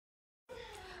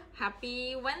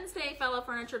Happy Wednesday, fellow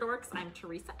furniture dorks. I'm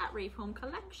Teresa at Rave Home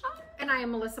Collection. And I am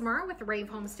Melissa Mara with Rave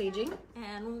Home Staging.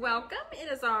 And welcome.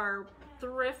 It is our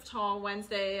thrift haul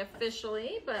Wednesday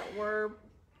officially, but we're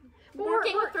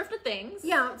working with thrifted things.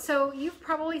 Yeah, so you've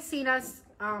probably seen us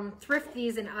thrift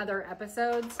these in other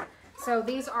episodes. So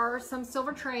these are some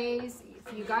silver trays.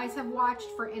 If you guys have watched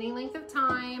for any length of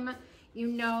time, you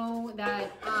know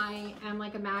that I am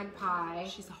like a magpie.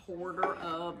 She's a hoarder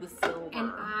of the silver.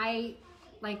 And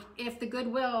if the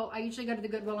Goodwill, I usually go to the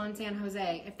Goodwill in San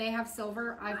Jose. If they have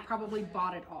silver, I've probably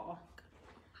bought it all.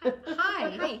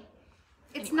 Hi. Hi.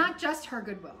 It's not just her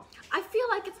Goodwill. I feel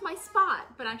like it's my spot,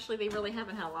 but actually they really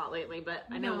haven't had a lot lately, but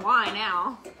I know why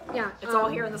now. Yeah. It's all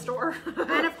here in the store.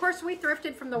 And of course we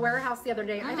thrifted from the warehouse the other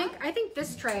day. I think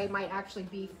this tray might actually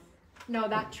be, no,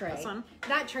 that tray. This one?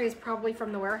 That tray is probably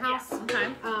from the warehouse.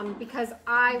 Yeah. Okay. Because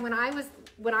when I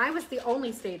was the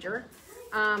only stager,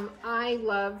 I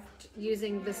loved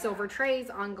using the silver trays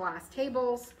on glass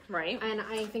tables. Right. And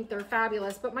I think they're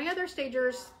fabulous, but my other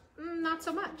stagers, not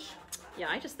so much. Yeah,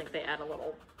 I just think they add a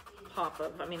little pop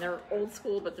of, I mean, they're old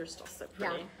school, but they're still so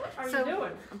pretty. Yeah. What are you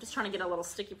doing? I'm just trying to get a little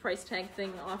sticky price tag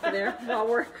thing off of there while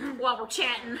we're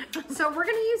chatting. So we're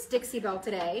going to use Dixie Belle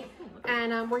today,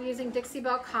 and we're using Dixie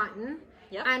Belle cotton.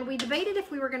 Yep. And we debated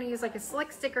if we were going to use like a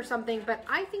slick stick or something, but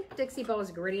I think Dixie Belle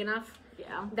is gritty enough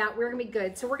that we're going to be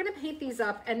good. So we're going to paint these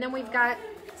up, and then we've got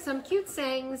some cute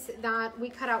sayings that we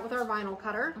cut out with our vinyl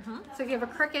cutter. So if you have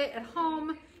a Cricut at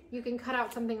home, you can cut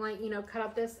out something like, cut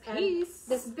out this. And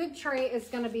this big tray is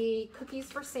going to be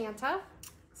cookies for Santa.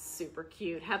 Super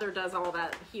cute. Heather does all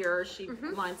that here. She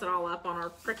lines it all up on our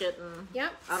Cricut, and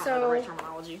Yep. I don't know the right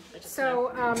terminology. I just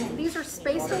know. These are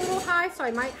spaced a little high, so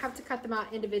I might have to cut them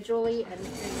out individually and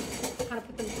kind of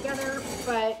put them together.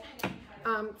 But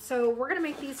so we're going to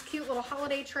make these cute little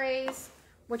holiday trays,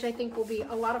 which I think will be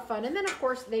a lot of fun. And then, of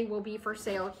course, they will be for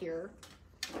sale here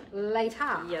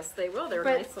later. Yes, they will. They're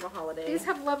But nice little holiday. These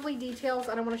have lovely details,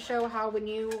 and I want to show how when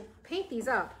you paint these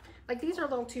up, like these are a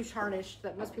little too tarnished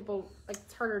that most people, like,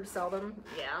 it's harder to sell them.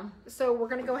 Yeah. So we're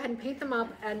going to go ahead and paint them up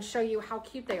and show you how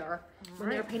cute they are when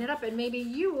they're painted up. And maybe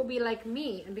you will be like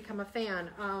me and become a fan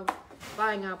of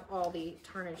buying up all the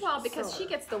tarnished Because silver. she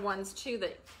gets the ones, too,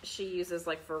 that she uses,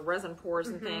 like, for resin pours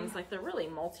and things. Like, they're really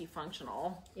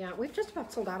multifunctional. Yeah, we've just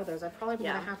about sold out of those. I probably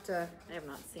going to have to... I have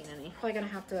not seen any. Probably going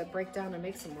to have to break down and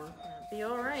make some more. Be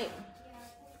all right.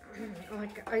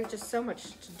 Like, I just so much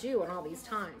to do in all these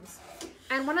times.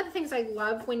 And one of the things I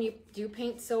love when you do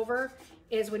paint silver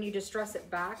is when you distress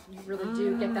it back, you really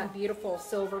do get that beautiful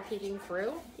silver peeking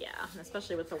through. Yeah, and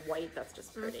especially with the white, that's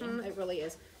just pretty. It really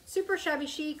is. Super shabby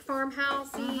chic,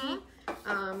 farmhousey.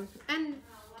 And,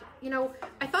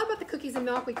 I thought about the cookies and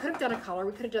milk. We could have done a color.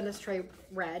 We could have done this tray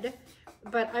red.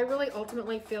 But I really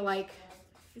ultimately feel like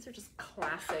these are just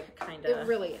classic kind of. It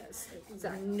really is.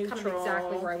 Exactly. Kind of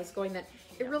exactly where I was going. That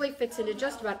it really fits into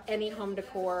just about any home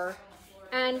decor.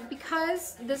 And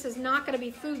because this is not going to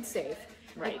be food safe,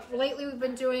 right? Like lately we've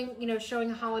been doing,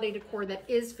 showing a holiday decor that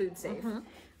is food safe.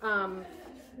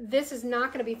 This is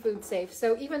not going to be food safe.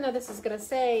 So even though this is going to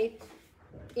say,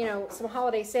 some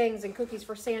holiday sayings and cookies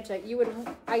for Santa, you would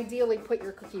ideally put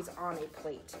your cookies on a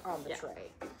plate on the tray.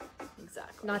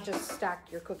 Exactly. Not just stack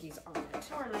your cookies on it.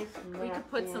 We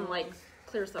could put some like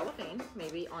clear cellophane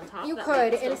maybe on top. You that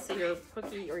could. Still see your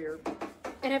cookie or your.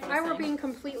 And if I were being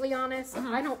completely honest,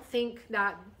 I don't think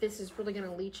that this is really going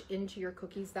to leach into your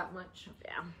cookies that much.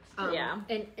 Yeah.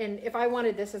 And if I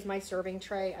wanted this as my serving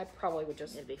tray, I probably would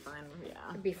just. It'd be fine. Yeah.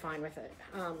 I'd be fine with it.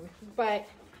 But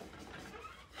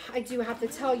I do have to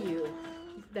tell you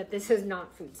that this is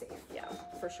not food safe. Yeah,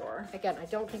 for sure. Again, I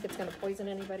don't think it's going to poison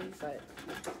anybody, but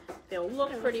they'll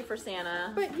look pretty for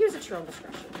Santa. But use at your own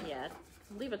discretion. Yeah.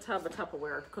 Leave a tub of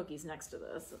Tupperware cookies next to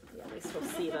this. At least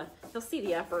he'll see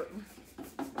the effort.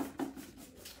 All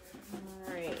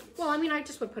right. Well, I mean, I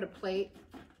just would put a plate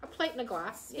and a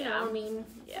glass. You know, I mean,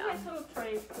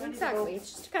 exactly.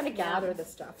 It's just to kind of gather the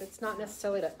stuff. It's not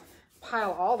necessarily to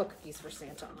pile all the cookies for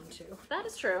Santa onto. That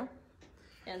is true.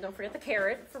 And don't forget the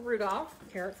carrot for Rudolph.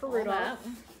 Carrot for Rudolph.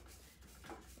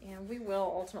 And we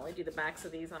will ultimately do the backs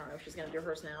of these. I don't know if she's going to do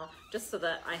hers now. Just so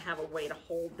that I have a way to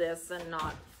hold this and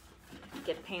not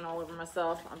get paint all over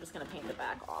myself. I'm just going to paint the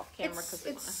back off camera.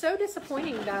 It's so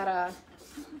disappointing that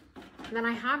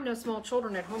I have no small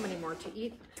children at home anymore to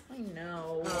eat. I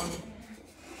know.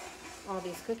 All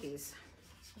these cookies.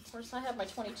 Of course, I have my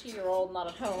 22-year-old not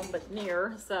at home, but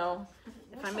near. So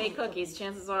if I make cookies,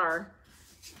 chances are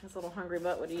this little hungry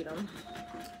butt would eat them.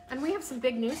 And we have some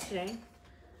big news today.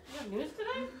 You have news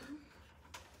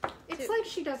today? It's like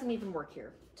she doesn't even work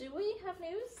here. Do we have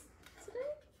news today?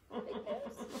 Big news?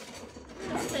 I'm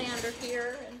gonna stay under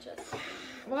here and just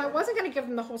Well, I wasn't going to give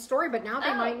them the whole story, but now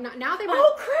they might not. Now they might.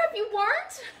 Oh crap! You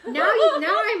weren't. Now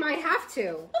I might have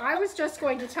to. I was just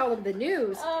going to tell them the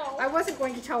news. Oh. I wasn't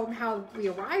going to tell them how we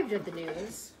arrived at the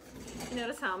news. You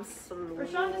notice how I'm slowly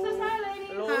Rashonda says hi, ladies.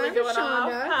 Hi, going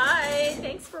off. Rashonda. Hi.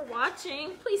 Thanks for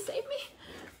watching. Please save me.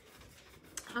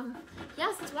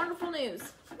 Yes, it's wonderful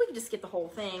news. We can just get the whole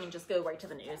thing and just go right to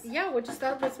the news. Yeah,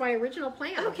 that was my original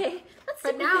plan. Okay, let's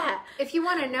But do now, that. if you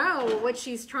want to know what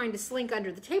she's trying to slink under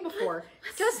the table for,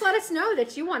 just let us know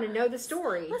that you want to know the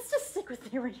story. Let's just stick with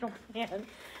the original plan.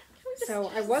 So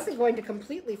I wasn't going to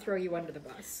completely throw you under the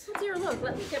bus. Oh dear, look,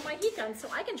 let me get my heat gun so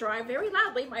I can drive very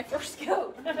loudly my first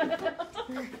coat.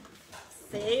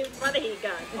 Saved by the heat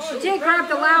gun. She did grab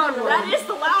the loud one. That is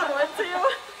the loud one too.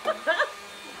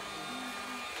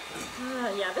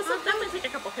 Yeah, this will definitely take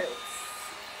a couple coats.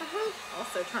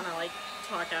 Also trying to like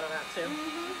talk out of that too.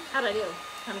 How'd I do?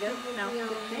 Kind of good? No.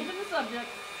 Changing the subject.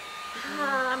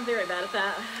 I'm very bad at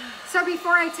that. So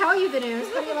before I tell you the news,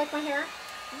 how do you like my hair?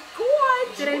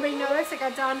 Good. Did anybody notice it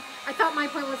got done? I thought my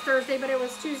appointment was Thursday, but it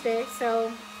was Tuesday,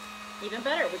 so... Even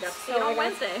better, we got to see it on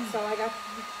Wednesday. So I got to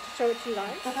show it to you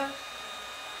guys. Good.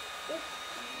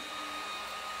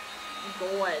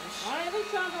 I think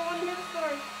Chandra wanted to hear the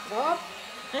story. Well,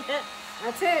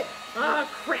 that's it. Oh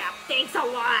crap, thanks a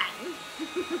lot.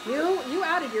 You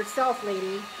outed yourself,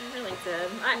 lady. I really did.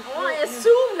 I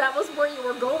assumed that was where you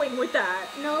were going with that.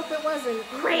 Nope, it wasn't.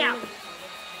 Crap.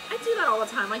 I do that all the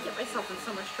time. I get myself in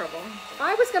so much trouble.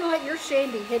 I was going to let your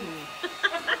shame be hidden.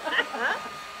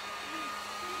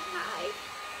 Hi.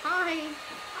 Hi.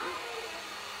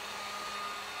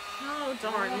 Oh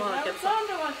darn, look. It's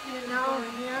Chandra wants to hear the No, story.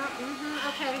 yeah,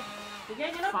 okay. You're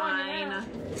getting up on you now.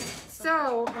 fine.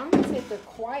 So, I'm going to take the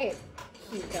quiet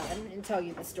heat gun and tell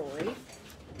you the story.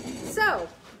 So,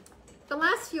 the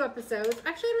last few episodes,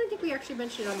 actually I don't think we actually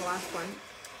mentioned it on the last one,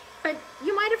 but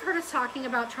you might have heard us talking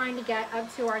about trying to get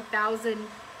up to our 1,000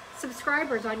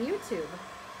 subscribers on YouTube.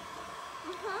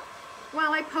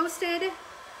 Well, I posted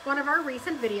one of our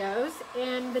recent videos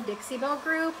in the Dixie Belle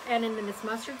group and in the Miss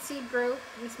Mustard Seed group,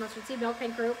 Miss Mustard Seed Belle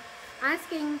Paint group,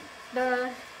 asking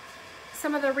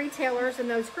some of the retailers in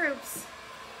those groups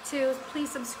to please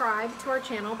subscribe to our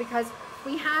channel because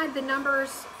we had the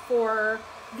numbers for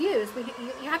views.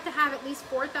 You have to have at least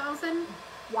 4,000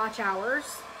 watch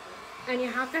hours and you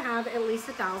have to have at least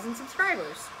 1,000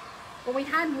 subscribers. Well, we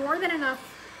had more than enough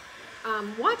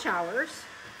watch hours.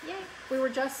 Yay. We were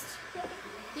just,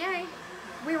 yay,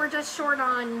 we were just short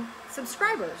on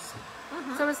subscribers.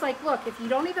 So it's like, look, if you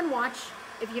don't even watch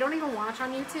on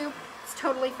YouTube, it's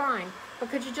totally fine.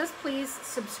 But could you just please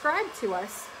subscribe to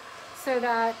us so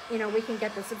that, you know, we can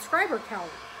get the subscriber count?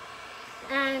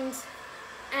 And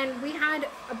we had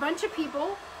a bunch of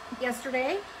people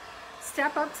yesterday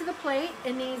step up to the plate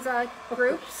in these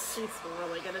groups. She's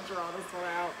really gonna draw this one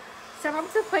out. Step up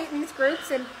to the plate in these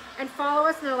groups and follow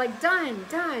us, and they're like, done,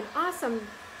 awesome,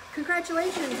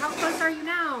 congratulations, how close are you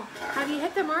now? Have you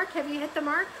hit the mark? Have you hit the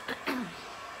mark?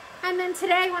 And then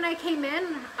today when I came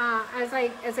in, as I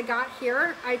got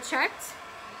here, I checked,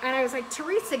 and I was like,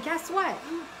 Teresa, guess what?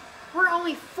 We're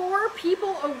only 4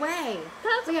 people away.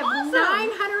 We have awesome.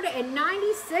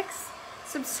 996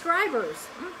 subscribers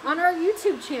on our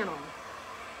YouTube channel.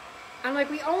 I'm like,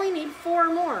 we only need 4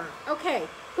 more. Okay,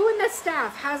 who in the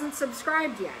staff hasn't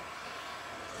subscribed yet?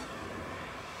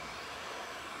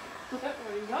 Where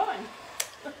are you going?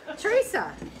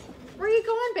 Teresa, where are you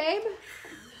going, babe?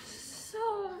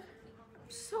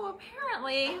 So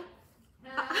apparently,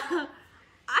 I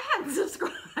hadn't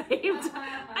subscribed.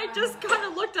 I just kind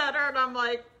of looked at her and I'm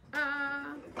like,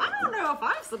 I don't know if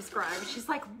I've subscribed. She's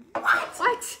like,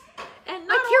 what? And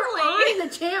Like you're on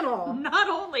the channel. Not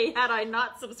only had I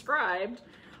not subscribed,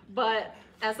 but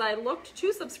as I looked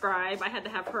to subscribe, I had to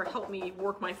have her help me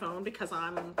work my phone because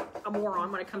I'm a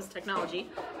moron when it comes to technology.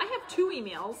 I have 2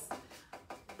 emails,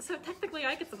 so technically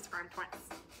I could subscribe twice.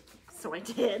 So I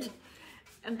did.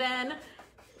 And then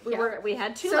we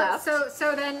had 2 left.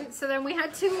 So then we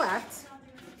had 2 left.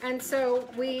 And so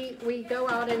we go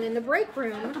out and in the break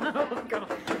room, Oh God.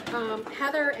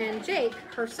 Heather and Jake,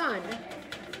 her son,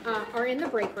 are in the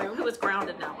break room. Who is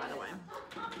grounded now, by the way.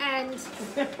 And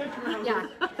yeah,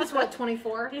 he's what,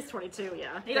 24? He's 22,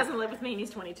 yeah. He doesn't live with me and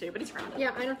he's 22, but he's grounded.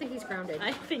 Yeah, I don't think he's grounded.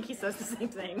 I think he says the same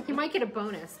thing. He might get a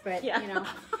bonus, but Yeah. you know.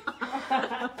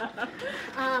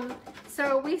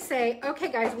 So we say, okay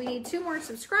guys, we need 2 more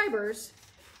subscribers.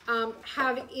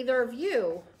 Have either of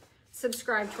you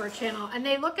subscribe to our channel? And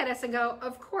they look at us and go,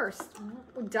 of course,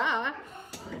 duh.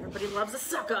 Everybody loves a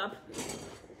suck up.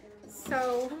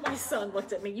 So My son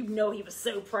looked at me. You know he was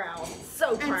so proud.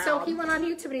 So proud. and so he went on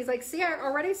YouTube and he's like, see, I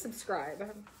already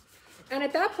subscribe. And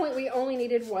at that point, we only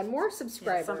needed one more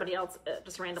subscriber. Yeah, somebody else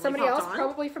just randomly Somebody else, on.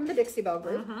 probably from the Dixie Belle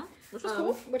group. Which was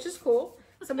cool. Which is cool.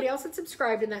 Somebody else had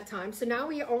subscribed in that time. So now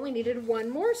we only needed one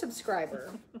more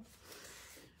subscriber.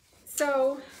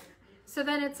 So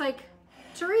then it's like,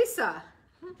 Teresa,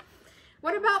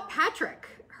 what about Patrick,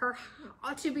 her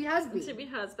to-be husband? To-be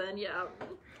husband, yeah.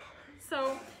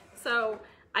 So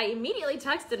I immediately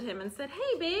texted him and said,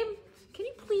 hey, babe, can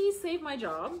you please save my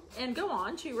job and go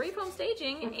on to Rave Home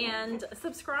Staging and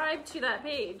subscribe to that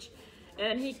page?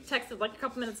 And he texted like a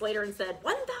couple minutes later and said,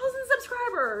 1,000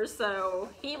 subscribers. So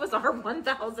he was our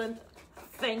 1,000th.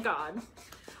 Thank God.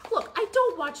 Look, I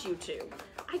don't watch YouTube.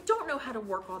 I don't know how to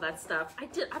work all that stuff.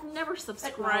 I've never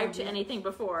subscribed to anything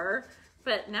before,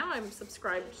 but now I'm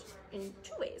subscribed in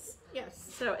 2 ways.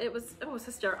 Yes. So it was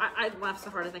hysterical. I laughed so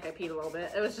hard I think I peed a little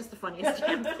bit. It was just the funniest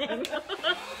damn thing.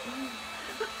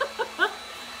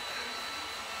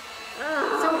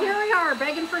 So here we are,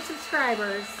 begging for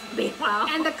subscribers. Wow.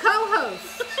 And the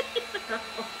co-host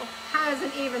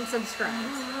hasn't even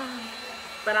subscribed.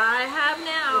 But I have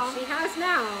now. She has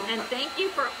now. And thank you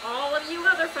for all of you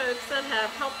other folks that have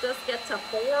helped us get to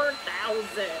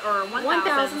 4,000 or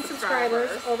 1,000 subscribers,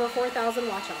 over 4,000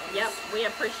 watch hours. Yep, we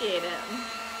appreciate it.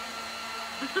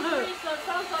 Teresa, it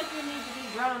sounds like you need to be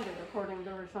grounded, according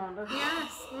to Rashonda.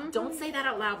 Yes. Don't say that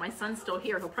out loud. My son's still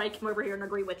here. He'll probably come over here and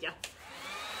agree with you.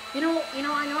 You know, I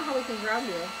know how we can ground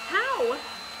you. How?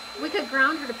 We could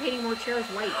ground her to painting more chairs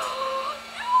white.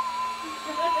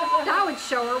 That would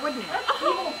show her, wouldn't it? That's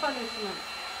evil punishment.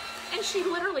 And she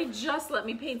literally just let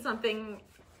me paint something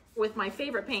with my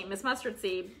favorite paint, Miss Mustard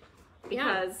Seed,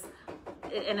 because,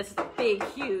 and it's a big,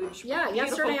 huge, yeah.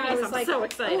 Yesterday piece. I was I'm like, so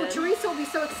excited. oh, Teresa will be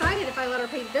so excited if I let her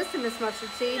paint this to Miss Mustard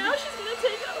Seed. Now she's gonna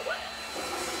take it away.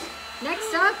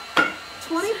 Next up,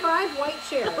 25 white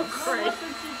chairs. Oh, Christ.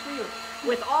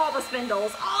 With all the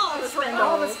spindles, all the spindles.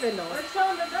 All the spindles.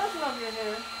 Rashonda does love your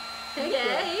hair. Thank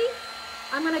Yay. you.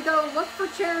 I'm gonna go look for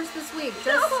chairs this week,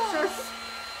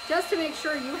 just to make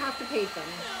sure you have to paint them.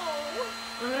 No.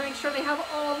 I'm gonna make sure they have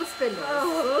all the spindles.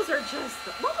 Oh, those are just,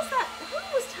 what was that? Who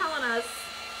was telling us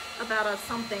about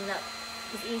something that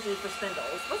was easy for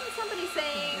spindles? Wasn't somebody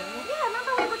saying, yeah,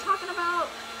 remember we were talking about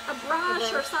a brush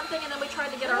or something, and then we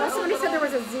tried to get our own somebody said there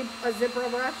little- was a zebra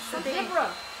brush. A zebra.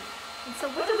 And so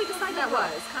what did we decide that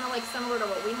was? Kind of like similar to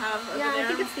what we have over Yeah, there? I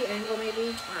think it's the angle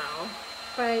maybe. Oh.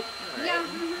 But Right. yeah,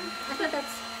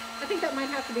 I think that might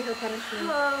have to be her punishment.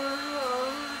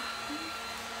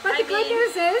 But the good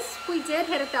news is we did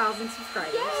hit 1,000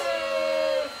 subscribers.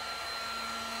 Yay!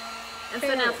 And so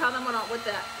Fair. now tell them what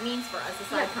that means for us,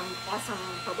 aside from awesome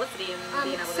publicity and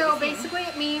being able to So be seen. basically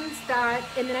it means that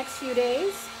in the next few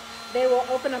days, they will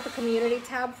open up a community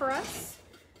tab for us.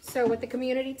 So with the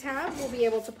community tab, we'll be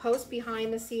able to post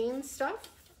behind the scenes stuff,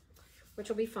 which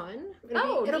will be fun.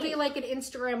 It'll be like an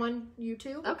Instagram on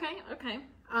YouTube. Okay.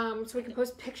 So we can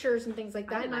post pictures and things like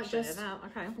that, not just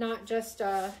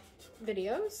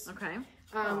videos. Okay.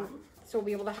 So we'll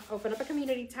be able to open up a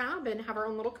community tab and have our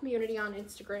own little community on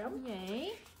Instagram.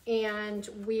 Yay. And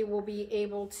we will be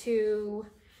able to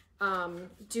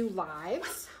do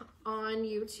lives on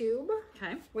YouTube.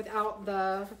 Okay. Without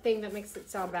the thing that makes it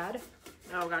sound bad.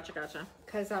 Oh, gotcha.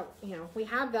 Because, we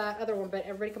have that other one, but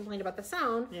everybody complained about the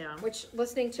sound. Yeah. Which,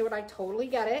 listening to it, I totally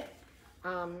get it.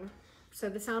 So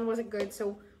the sound wasn't good.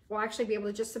 So we'll actually be able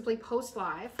to just simply post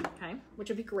live. Okay. Which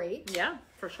would be great. Yeah,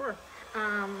 for sure.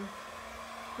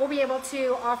 We'll be able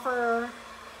to offer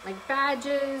like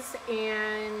badges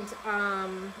and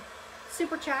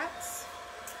super chats.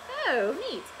 Oh,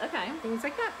 neat. Okay. Things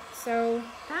like that. So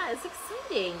that is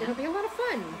exciting. It'll be a lot of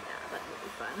fun. Yeah, that will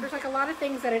be fun. There's like a lot of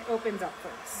things that it opens up for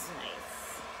us.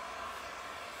 Nice.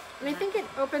 And I think it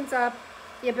opens up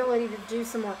the ability to do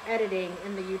some more editing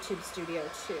in the YouTube studio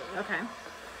too. Okay.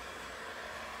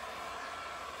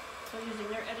 So using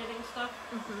their editing stuff?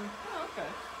 Mm-hmm. Oh, okay.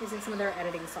 Using some of their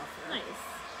editing software. Nice.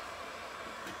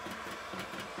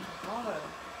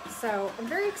 So I'm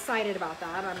very excited about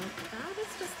that.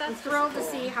 I'm thrilled to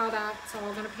see how that's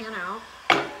all going to pan out.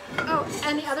 Oh,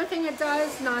 and the other thing it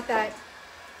does, not that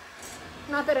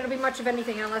it'll be much of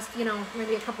anything unless,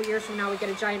 maybe a couple years from now we get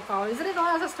a giant following, is that it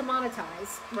allows us to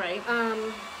monetize. Right.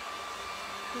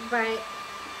 But,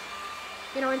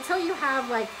 until you have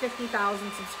like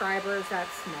 50,000 subscribers,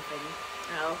 that's nothing.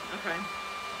 Oh, okay.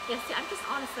 Yeah, see, I'm just,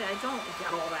 honestly, I don't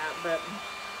get all that, but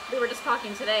we were just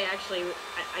talking today, actually,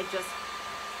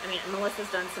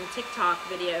 Melissa's done some TikTok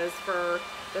videos for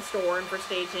the store and for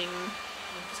staging.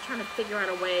 I'm just trying to figure out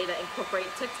a way to incorporate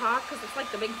TikTok, because it's like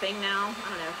the big thing now. I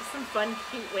don't know, just some fun,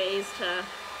 cute ways to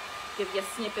give you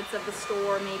snippets of the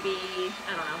store, maybe,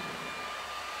 I don't know,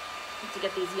 to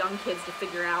get these young kids to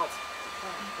figure out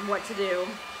what to do.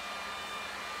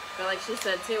 But like she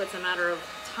said too, it's a matter of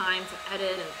time to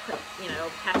edit and put, you know,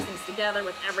 patch things together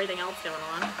with everything else going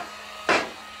on.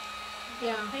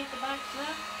 Yeah. Paint the backs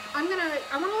now? I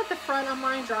want to let the front on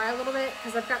mine dry a little bit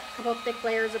because I've got a couple of thick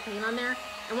layers of paint on there.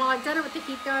 And while I've done it with the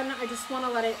heat gun, I just want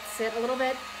to let it sit a little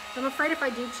bit. I'm afraid if I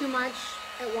do too much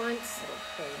at once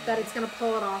that it's going to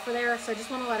pull it off of there. So I just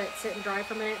want to let it sit and dry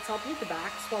for a minute. So I'll paint the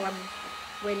backs while I'm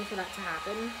waiting for that to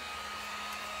happen.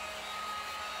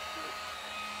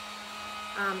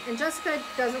 And Jessica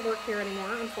doesn't work here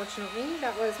anymore, unfortunately.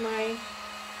 That was my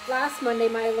last Monday,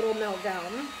 my little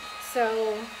meltdown.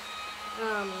 So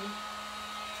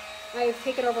I've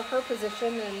taken over her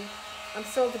position, and I'm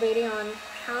still debating on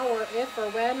how or if or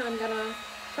when I'm gonna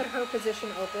put her position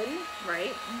open.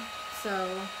 Right.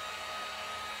 So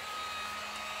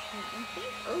I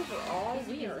think overall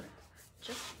we are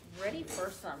just ready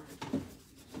for some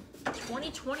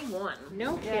 2021.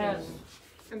 No kidding. Yes.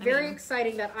 I'm very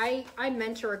excited that I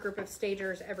mentor a group of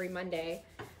stagers every Monday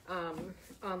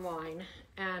online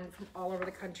and from all over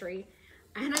the country.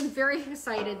 And I'm very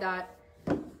excited that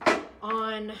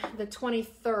on the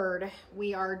 23rd,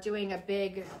 we are doing a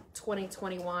big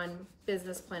 2021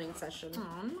 business planning session.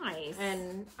 Oh, nice.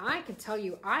 And I can tell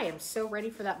you, I am so ready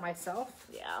for that myself.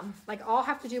 Yeah. Like, I'll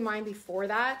have to do mine before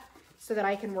that so that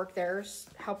I can work theirs,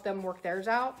 help them work theirs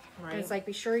out. Right. And it's like,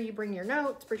 be sure you bring your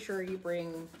notes, be sure you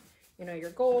bring, you know,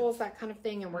 your goals, that kind of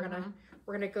thing. And we're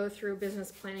gonna go through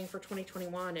business planning for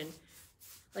 2021. And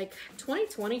like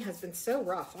 2020 has been so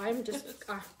rough. I'm just,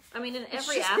 I mean, in it's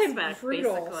every just been aspect,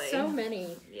 brutal. basically. So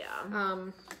many. Yeah.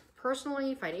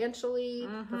 Personally, financially,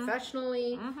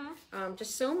 professionally,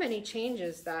 just so many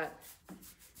changes that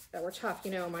were tough.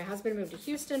 You know, my husband moved to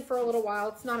Houston for a little while.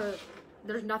 It's not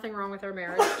there's nothing wrong with our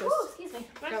marriage. Just, Excuse me.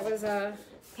 that was a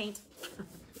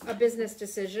business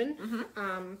decision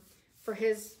for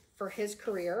his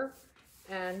career,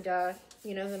 and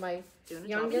you know, then my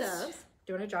youngest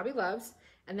doing a job he loves.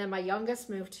 And then my youngest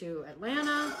moved to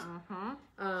Atlanta,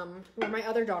 where my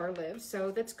other daughter lives.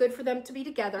 So that's good for them to be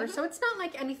together. So it's not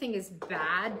like anything is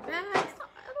bad. A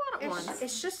lot at once.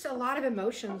 It's just a lot of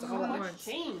emotions all at once.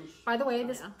 Change. By the way,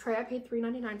 this tray I paid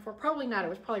 $3.99 for. Probably not. It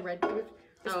was probably red. It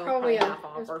was probably probably half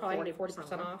off or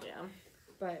 40% off. Yeah.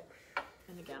 But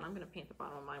And again, I'm going to paint the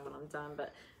bottom of mine when I'm done.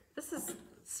 But this is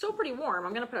still pretty warm.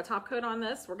 I'm going to put a top coat on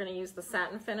this. We're going to use the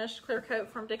satin finish clear coat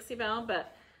from Dixie Belle,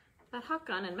 but that hot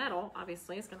gun and metal,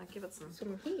 obviously, is going to give it some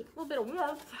heat. A little bit of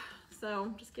warmth.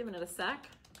 So just giving it a sec.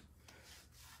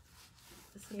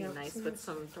 This would be nice with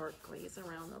some dark glaze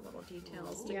around the little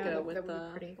details to go with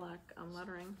the black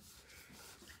lettering.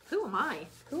 Who am I?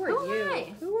 Who are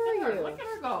you? Who are you? Look at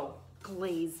her go.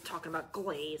 Glaze, talking about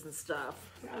glaze and stuff.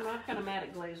 I'm not kind of mad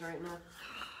at glaze right now.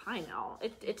 I know.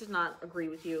 It did not agree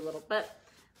with you a little, but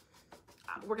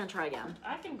we're going to try again.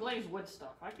 I can glaze wood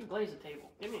stuff. I can glaze a table.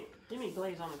 Give me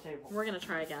glaze on the table. We're going to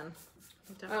try again.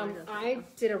 I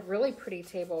did a really pretty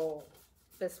table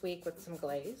this week with some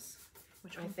glaze.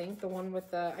 Which I think the one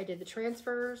with I did the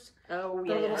transfers. Oh,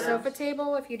 yeah. The little sofa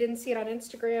table. If you didn't see it on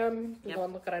Instagram, you go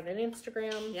and look at it on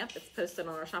Instagram. Yep, it's posted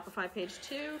on our Shopify page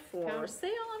too for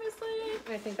sale,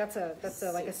 obviously. I think that's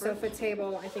like a sofa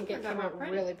table. I think it came out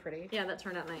really pretty. Yeah, that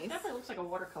turned out nice. It definitely looks like a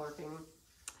watercolor painting.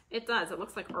 It does. It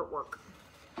looks like artwork.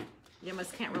 You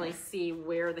almost can't really see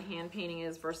where the hand painting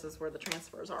is versus where the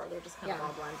transfers are. They're just kind of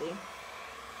all blendy.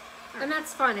 And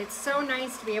that's fun. It's so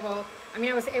nice to be able, I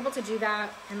mean, I was able to do that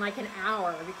in like an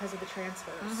hour because of the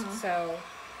transfers. So,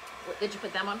 did you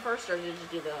put them on first, or did you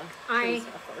do the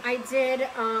stuff first? I did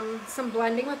some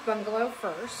blending with Bungalow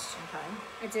first. Okay.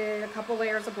 I did a couple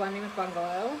layers of blending with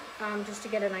Bungalow just to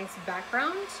get a nice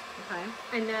background. Okay.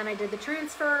 And then I did the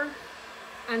transfer,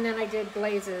 and then I did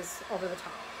glazes over the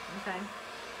top. Okay.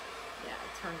 Yeah,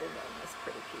 it turned into a nice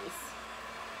pretty piece.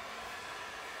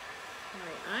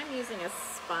 Alright, I'm using a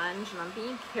sponge and I'm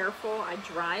being careful. I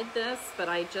dried this, but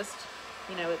I just,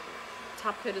 you know,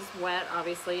 top coat is wet,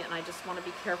 obviously, and I just want to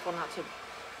be careful not to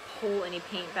pull any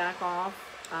paint back off.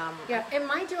 Yeah, it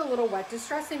might do a little wet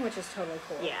distressing, which is totally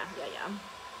cool. Yeah.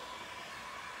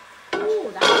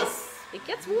 Ooh, that's... It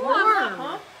gets warm.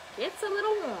 Huh? It's a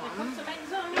little warm. Put some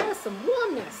eggs on There's some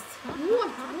warmness.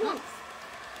 Warmth.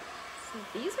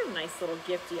 So these are nice little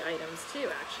gifty items too,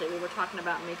 actually. We were talking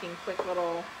about making quick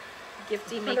little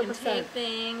gifty make and take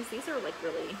things. These are like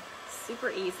really super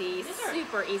easy,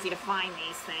 super easy to find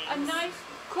these things. A nice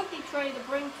cookie tray to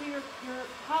bring to your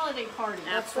holiday party.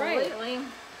 Absolutely. Right.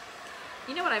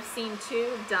 You know what I've seen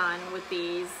too done with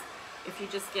these, if you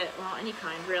just get, well, any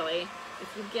kind really,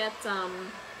 if you get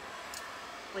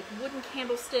like wooden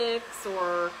candlesticks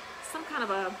or some kind of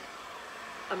a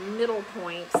middle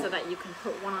point so that you can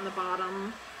put one on the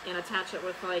bottom and attach it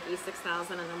with like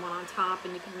E6000 and then one on top,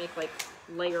 and you can make like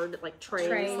layered like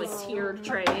trays. Like tiered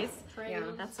trays. Yeah,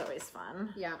 that's always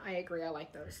fun. Yeah, I agree. I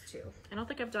like those too. I don't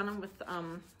think I've done them with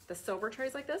the silver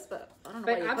trays like this, but I don't know.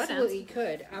 But what you absolutely you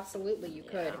could. Absolutely you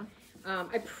could.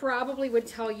 I probably would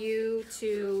tell you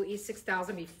to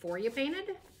E6000 before you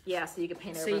painted. Yeah, so you could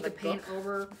paint over. So you could paint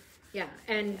over. Yeah,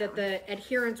 and that the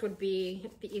adherence would be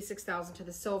the E6000 to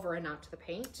the silver and not to the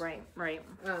paint. Right, right.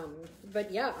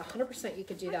 But yeah, 100% you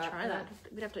could do that. Try that.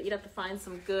 You'd have to find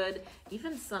some good,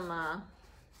 even some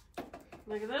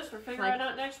look at this. We're figuring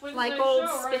out next Wednesday like old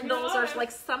show spindles or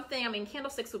like something. I mean,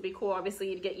 candlesticks would be cool.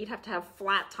 Obviously, you'd have to have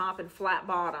flat top and flat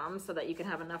bottom so that you can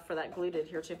have enough for that glue to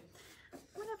adhere to.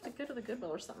 I'm gonna have to go to the Goodwill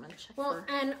or something and check. Well,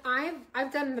 and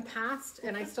I've done in the past,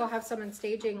 and I still have some in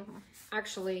staging,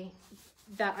 actually,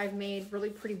 that I've made really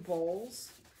pretty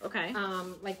bowls. Okay.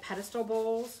 Like pedestal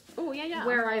bowls. Oh yeah, yeah.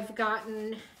 Where I've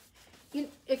gotten,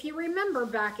 if you remember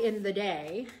back in the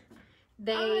day,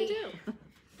 I do.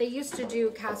 They used to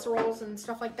do casseroles and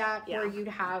stuff like that, where you'd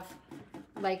have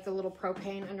like the little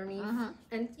propane underneath,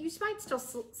 and you might still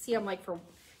see them like for,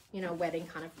 wedding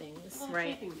kind of things.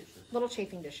 Little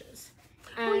chafing dishes.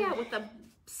 Oh yeah, with the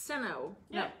steno.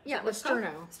 Yeah. Yeah, the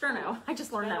sterno. Sterno. I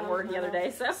just learned that word the other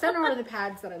day. So steno are the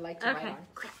pads that I like to write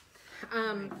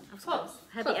on. Close.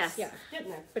 Had the S. Yeah. Getting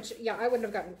there. But yeah, I wouldn't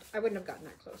have gotten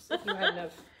that close if you hadn't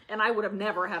have. And I would have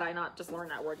never had I not just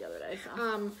learned that word the other day.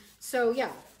 So. So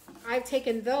yeah, I've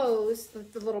taken those,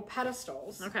 the little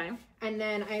pedestals. Okay. And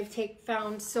then I've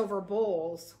found silver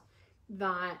bowls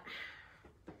that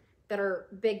are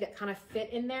big, that kind of fit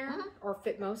in there or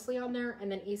fit mostly on there, and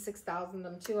then E6000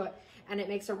 them to it, and it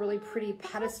makes a really pretty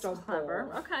pedestal bowl.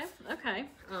 Okay, okay.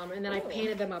 And then I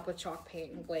painted them up with chalk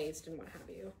paint and glazed and what have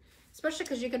you. Especially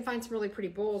because you can find some really pretty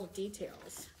bowls with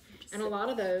details. And a lot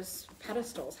of those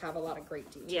pedestals have a lot of great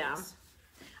details. Yeah.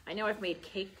 I know I've made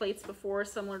cake plates before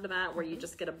similar to that, where you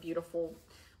just get a beautiful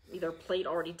either plate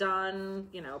already done,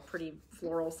 pretty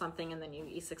floral something, and then you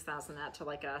E6000 that to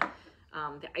like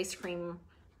the ice cream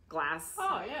glass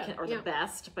or the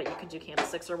best, but you can do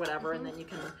candlesticks or whatever, and then you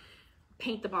can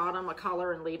paint the bottom a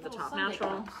color and leave the top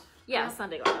natural. Glass. Yeah,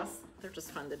 Sunday glass. They're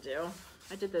just fun to do.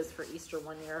 I did those for Easter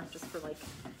one year, just for like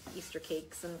Easter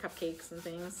cakes and cupcakes and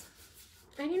things.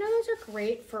 And those are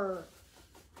great for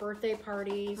birthday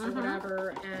parties or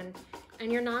whatever,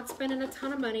 and you're not spending a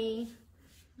ton of money.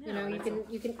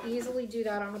 You can easily do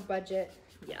that on a budget.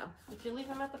 Yeah. If you leave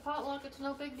them at the potluck, it's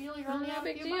no big deal. You're only out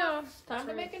a few bucks. Time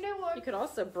to make a new one. You could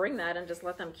also bring that and just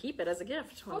let them keep it as a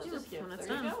gift when it's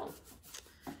done. You go.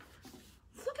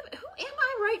 Look at who am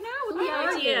I right now with the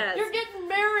ideas? You're getting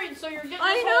married, so you're getting.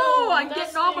 I know. I'm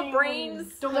getting all the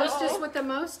brains. Mostest with the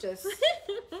mostest.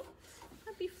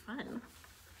 That'd be fun.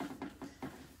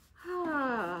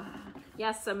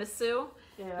 Yes. So Miss Sue,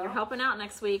 you're helping out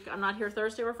next week. I'm not here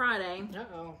Thursday or Friday.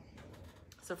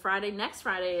 So next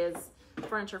Friday is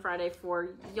Furniture Friday for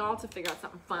y'all to figure out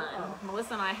something fun.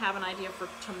 Melissa and I have an idea for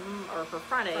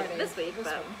Friday this week,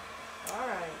 but all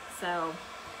right. So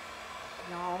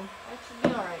y'all, that should be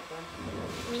all right then.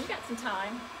 I mean, you got some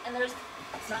time, and it's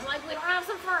not like we don't have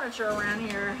some furniture around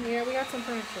here. Yeah, we got some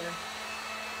furniture.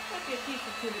 Might be a piece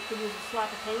or two that could use a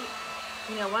slap of paint.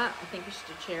 You know what? I think we should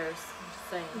do chairs. I'm just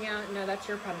saying. Yeah, no, that's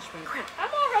your punishment. I'm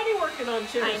already working on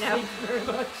chairs. I know. Thank you very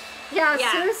much. Yeah.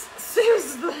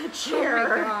 Sue's the chair.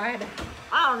 Oh my God.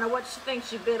 I don't know what she thinks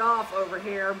she bit off over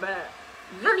here, but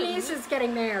her niece is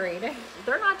getting married.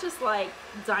 They're not just like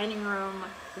dining room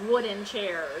wooden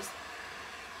chairs.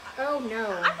 Oh no.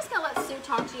 I'm just gonna let Sue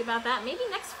talk to you about that. Maybe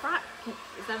next Friday.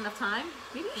 Is that enough time?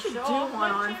 Maybe you should do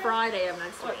one on Friday of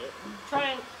next week.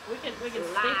 We can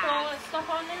staple all that stuff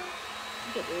on there.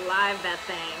 You could live that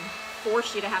thing.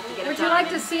 Force you to have to get it done. Would you like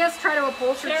to see us try to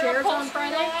upholster chairs on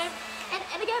Friday?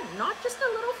 And again, not just a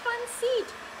little fun seat.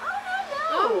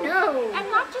 Oh no. And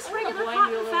not just regular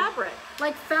cotton fabric.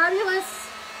 Like fabulous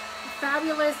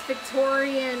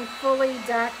Victorian, fully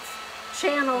decked,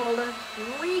 channeled,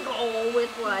 regal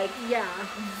with like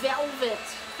velvet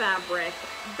fabric,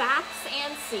 backs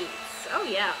and seats. Oh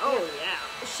yeah.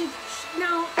 She's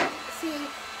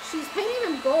painting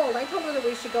them gold. I told her that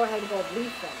we should go ahead and gold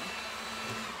leaf them.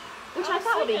 Which I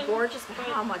thought would be gorgeous, but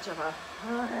how much of a...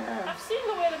 I've seen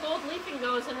the way the gold leafing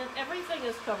goes, and everything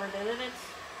is covered in it.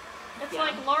 It's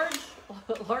like large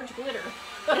glitter.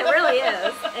 It really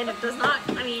is, and it does not.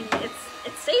 I mean, it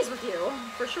stays with you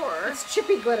for sure. It's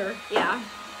chippy glitter. Yeah. I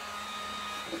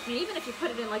mean, even if you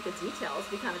put it in like the details,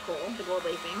 it'd be kind of cool. The gold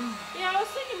leafing. Yeah, I was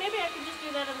thinking maybe I could just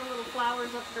do that in the little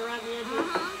flowers up around the edges.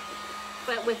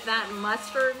 But with that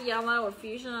mustard yellow or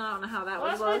fusion, I don't know how that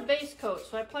would that's look. my base coat,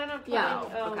 so I plan on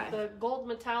putting the gold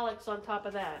metallics on top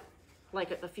of that.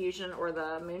 like the fusion or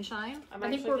the moonshine? I'm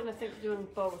actually going to think doing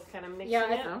both, kind of mixing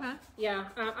it. Okay. Yeah,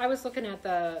 I was looking at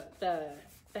the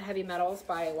heavy metals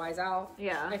by Wise Owl.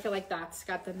 Yeah. I feel like that's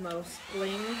got the most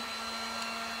bling,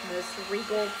 most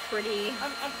regal, pretty.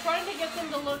 I'm trying to get them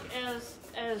to look as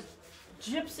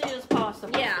gypsy as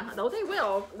possible. Yeah, though they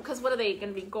will, because what are they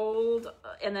going to be, gold,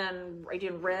 and then are you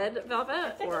doing red velvet? I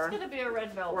think it's going to be a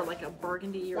red velvet. Or like a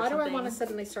burgundy or Why something? do I want to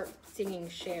suddenly start singing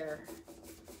Cher?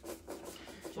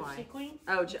 Gypsy Queen?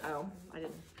 Oh, I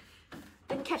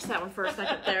didn't catch that one for a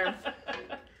second there.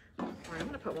 All right, I'm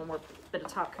going to put one more bit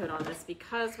of top coat on this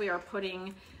because we are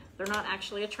putting, they're not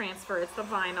actually a transfer, it's the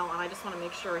vinyl, and I just want to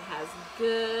make sure it has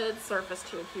good surface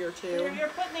to adhere to. If you're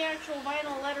putting the actual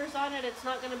vinyl letters on it, it's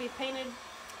not going to be painted.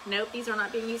 Nope, these are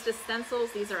not being used as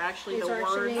stencils. These are actually the words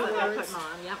that we're putting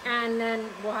on. Yep. And then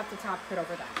we'll have to top coat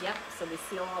over that. Yep, so we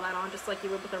seal all that on just like you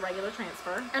would with a regular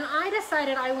transfer. And I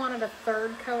decided I wanted a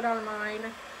third coat on mine.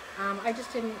 I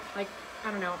just didn't, like, I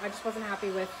don't know, I just wasn't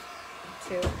happy with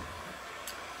 2.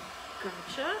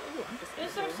 Gotcha. Ooh,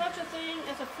 Is there such a thing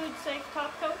as a food safe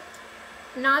top coat?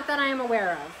 Not that I am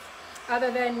aware of.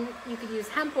 Other than you could use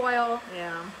hemp oil.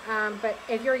 Yeah. But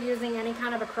if you're using any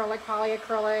kind of acrylic,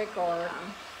 polyacrylic, or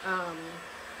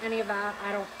any of that,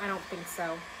 I don't think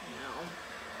so.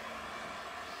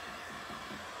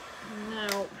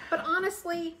 No. But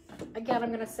honestly, again,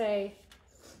 I'm gonna say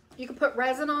you can put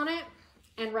resin on it,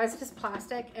 and resin is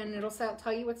plastic, and it'll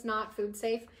tell you it's not food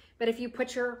safe. But if you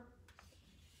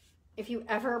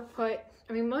ever put,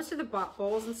 I mean, most of the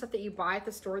bowls and stuff that you buy at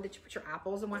the store that you put your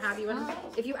apples and what have you in,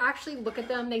 if you actually look at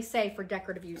them, they say for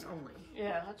decorative use only.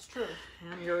 Yeah, that's true.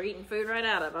 And you're eating food right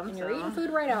out of them. And you're eating food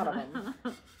right out of them.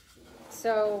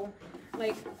 So,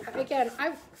 like, again,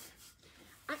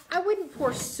 I wouldn't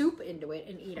pour soup into it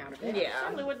and eat out of it. Yeah. I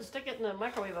certainly wouldn't stick it in the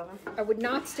microwave oven. I would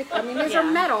not stick, I mean, these are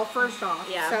metal, first off.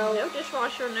 Yeah, so, no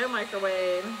dishwasher, no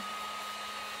microwave.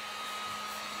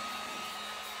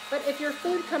 But if your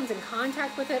food comes in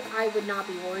contact with it, I would not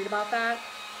be worried about that.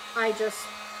 I just,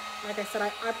 like I said,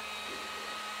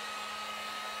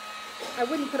 I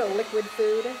wouldn't put a liquid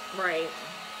food. Right.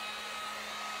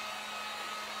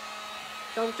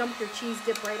 Don't dump your cheese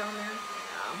dip right on there.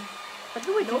 Yeah. But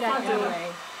who would do that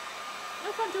anyway?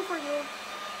 No fun do for you.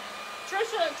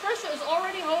 Trisha is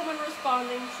already home and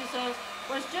responding. She says,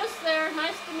 was just there.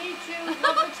 Nice to meet you.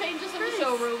 Love the changes in the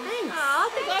showroom. Thanks.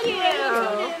 Oh, thank Glad you. you're ready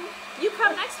to tune in. You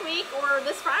come next week or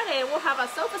this Friday, we'll have a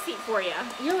sofa seat for you.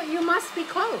 You must be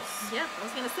close. Yeah, I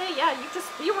was gonna say, yeah,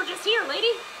 you were just here, lady.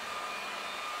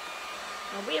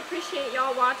 Well, we appreciate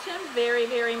y'all watching very,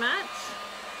 very much.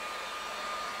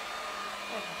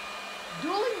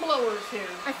 Dueling blowers here.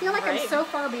 I feel like I'm so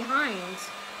far behind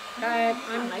that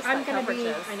I'm gonna be.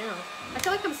 is. I know. I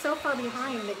feel like I'm so far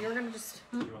behind that you're gonna just.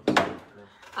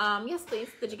 Yes, please.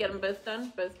 Did you get them both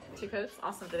done? Both 2 coats?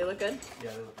 Awesome. Do they look good?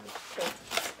 Yeah, they look good. Cool.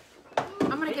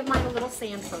 I'm gonna give mine a little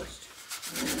sand first.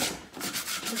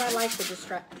 Because I like the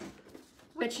distress.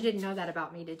 Bet you didn't know that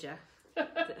about me, did you?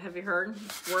 Have you heard?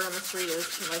 Word on the street is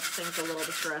she likes things a little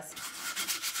distressed.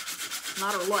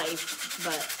 Not her life,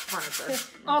 but furniture.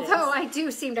 Although I do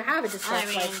seem to have a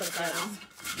distressed life you sometimes.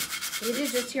 know. You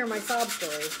did just hear my sob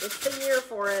story. It's the year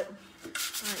for it.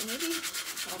 Alright, maybe.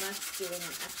 Oh, that's doing an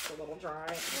extra little dry.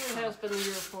 It has been the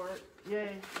year for it.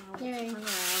 Yay. Yay. Alright,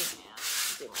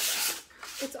 yeah. Do my best.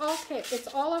 It's okay. It's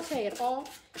all okay. It all,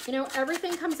 you know,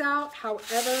 everything comes out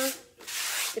however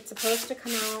it's supposed to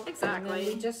come out.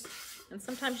 Exactly. And, and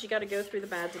sometimes you got to go through the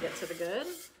bad to get to the good.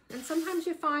 and sometimes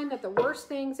you find that the worst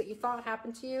things that you thought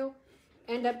happened to you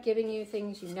end up giving you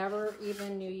things you never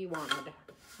even knew you wanted.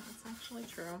 That's actually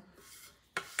true.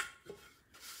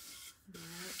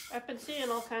 I've been seeing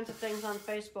all kinds of things on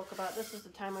Facebook about this is the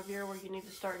time of year where you need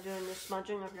to start doing the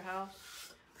smudging of your house.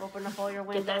 Open up all your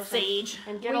windows. Get that sage.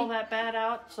 And get all that bad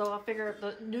out. So I figure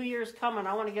the New Year's coming.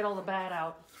 I want to get all the bad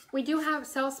out. We do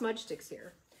sell smudge sticks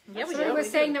here. Yeah, we Somebody do. was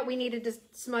saying that we needed to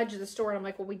smudge the store, and I'm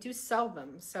like, well, we do sell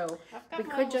them, so I've got we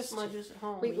my could own just smudges at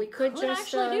home. we could Could just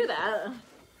actually do that.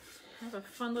 Have a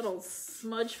fun little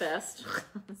smudge fest.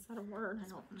 Is that a word? I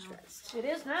don't know. It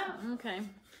is now. Okay.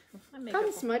 I make come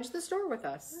it smudge the store with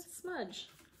us. Let's smudge.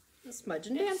 A smudge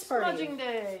and It's dance party. smudging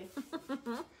day.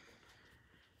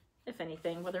 If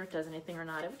anything, whether it does anything or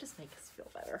not, it would just make us feel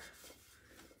better.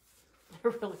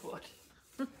 It really would.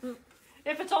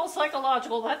 If it's all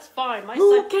psychological, that's fine. My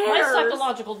Who cares? My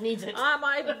psychological needs it.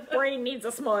 My brain needs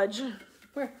a smudge.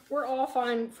 We're all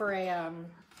fine for a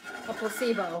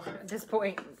placebo at this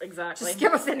point. Exactly. Just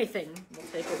give us anything. We'll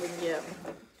take what we can get.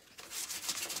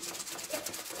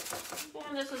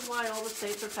 And this is why all the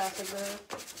states are passing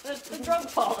the drug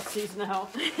policies now.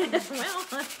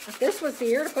 Well, This was the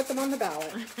year to put them on the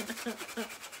ballot.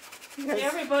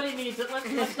 Everybody needs it.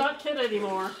 Let's not kid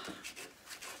anymore.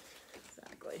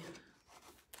 Exactly.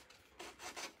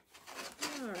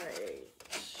 All right.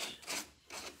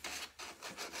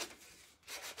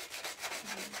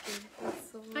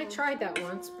 I tried that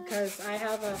once because I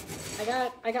have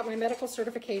I got my medical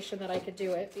certification that I could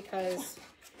do it because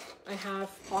I have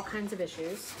all kinds of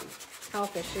issues,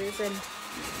 health issues,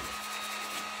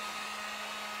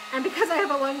 and because I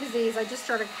have a lung disease, I just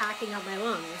started hacking up my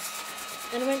lungs.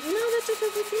 And I went, you know, that just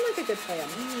doesn't seem like a good plan.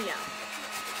 Yeah.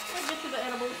 I'll get you the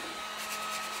edibles.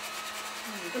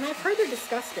 And I've heard they're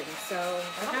disgusting, so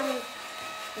I haven't,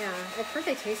 yeah, I've heard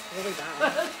they taste really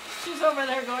bad. She's over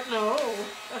there going, no.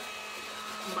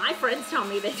 My friends tell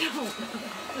me they don't.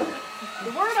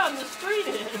 The word on the street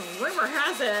is. Rumor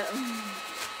has it.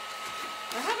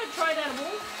 I haven't tried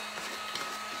edibles.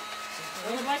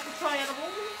 I would like to try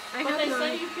edibles. But they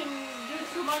say you can do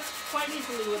too much quite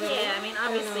easily with it. Yeah, I mean,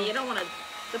 obviously, you don't want to.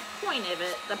 The point of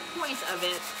it,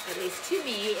 at least to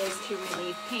me, is to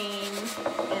relieve pain,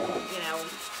 and you know,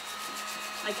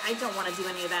 like I don't want to do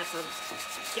any of that. So,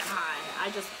 God,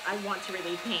 I want to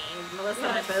relieve pain. Melissa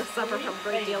and I both suffer from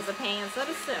great deals of pain, and so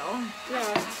does Sue.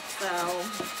 Yeah. So,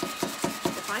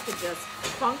 if I could just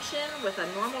function with a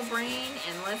normal brain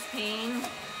and less pain.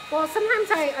 Well, sometimes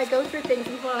I go through things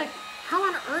and people are like, how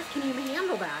on earth can you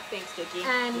handle that? Thanks, Dickie.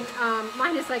 And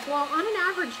mine is like, well, on an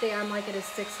average day, I'm like at a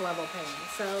 6 level pain.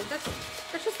 So that's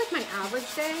just like my average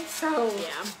day. So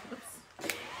yeah.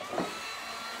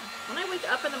 When I wake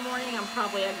up in the morning, I'm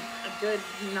probably a good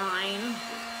 9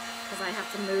 because I have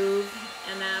to move.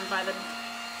 And then by the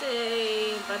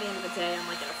end of the day, I'm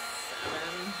like at a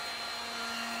 7.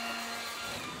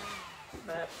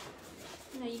 But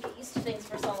you know, you get used to things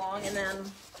for so long, and then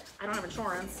I don't have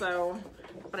insurance, so.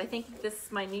 But I think this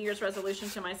is my New Year's resolution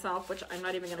to myself, which I'm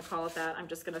not even going to call it that. I'm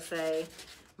just going to say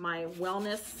my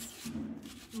wellness,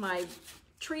 my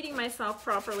treating myself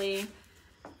properly.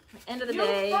 End of the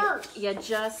day, you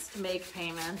just make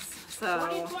payments. So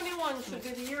 2021 should be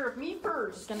the year of me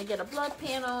first. Just gonna get a blood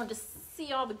panel and just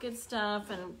see all the good stuff,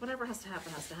 and whatever has to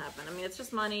happen has to happen. I mean, it's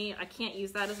just money. I can't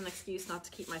use that as an excuse not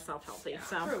to keep myself healthy.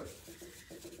 So true.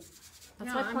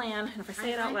 That's my plan. And if I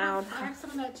say it out loud, I have some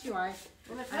of that too. And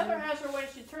if Heather has her way,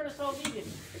 she'd turn us all vegan.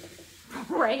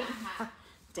 Right?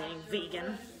 Dang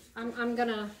vegan. I'm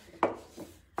gonna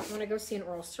go see an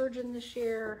oral surgeon this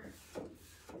year.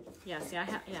 Yeah, see, I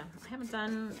haven't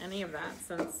done any of that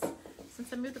since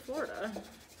I moved to Florida. And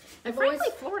I've frankly,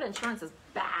 always, Florida insurance is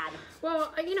bad.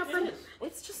 well, you know,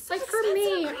 It's just so like for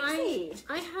me, crazy.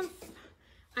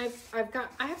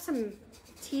 I have some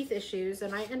teeth issues,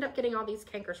 and I end up getting all these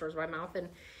canker sores in my mouth,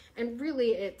 and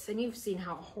really and you've seen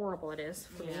how horrible it is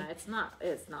for me. It's not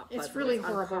pleasant. It's really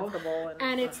horrible. Uncomfortable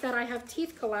And it's that I have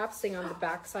teeth collapsing on the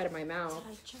back side of my mouth.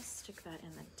 Did I just stick that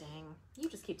in the dang? You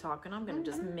just keep talking. I'm gonna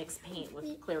just mix paint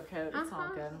with clear coat. It's all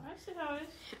good. I see how it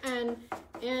is.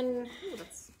 And Ooh,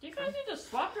 Do you guys need to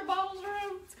swap your bottles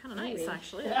around? it's kind of nice, Maybe.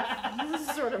 actually. This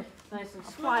is sort of Nice and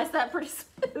applies that pretty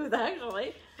smooth,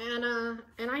 actually.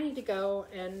 and I need to go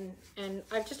and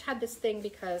I've just had this thing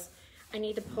because I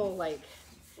need to pull like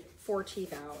 4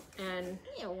 teeth out, and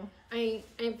Ew.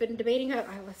 I've been debating it.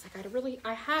 I was like,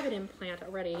 I have an implant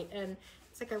already, and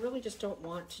it's like I really just don't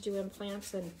want to do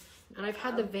implants, and I've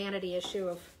had the vanity issue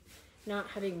of not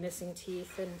having missing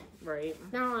teeth, and Right.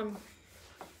 now I'm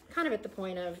kind of at the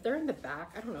point of they're in the back.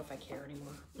 I don't know if I care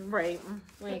anymore. Right.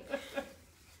 Like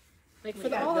You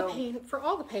gotta go. for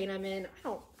all the pain I'm in,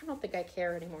 I don't think I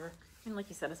care anymore. And like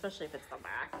you said, especially if it's the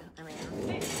back. I mean,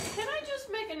 Hey, can I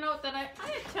just make a note that I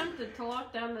attempted to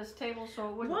lock down this table so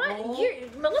it wouldn't what? roll?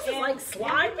 Melissa's And like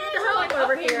sliding you guys the are, hell like,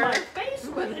 over up in here. my face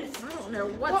with it. I don't know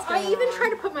what's Well, going I even on. try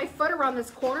to put my foot around this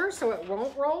corner so it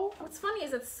won't roll. What's funny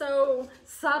is it's so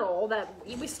subtle that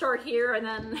we start here and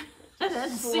then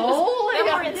Slowly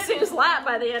we're in Sue's lap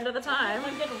by the end of the time.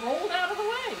 I'm getting rolled out of the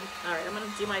way. All right, I'm gonna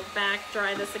do my back,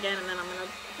 dry this again, and then I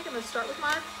think I'm gonna start with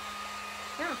my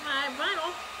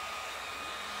vinyl.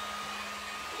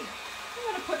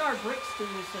 I'm gonna put our brick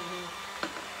students in here.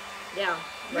 Yeah,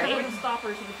 Right. right. Put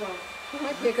stoppers in front. It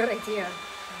might be a good idea.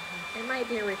 It might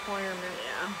be a requirement.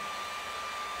 Yeah.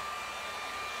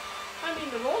 I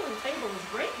mean, the rolling table is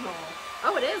great and all,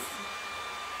 Oh, it is.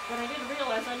 but I didn't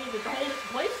realize I needed to hold it in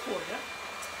place for you.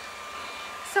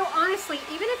 So honestly,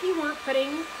 even if you weren't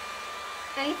putting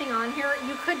anything on here,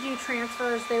 you could do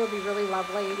transfers. They would be really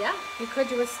lovely. Yeah. You could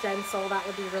do a stencil. That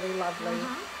would be really lovely.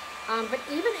 But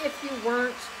even if you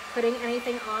weren't putting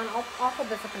anything on, I'll hold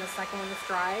this up in a second when this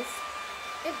dries.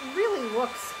 It really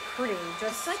looks pretty,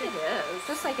 just Like it is.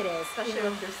 just like it is. Especially you know?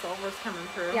 with your silvers coming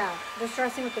through. Yeah, this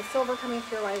dressing with the silver coming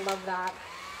through, I love that.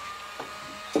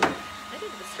 I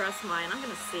didn't distress mine. I'm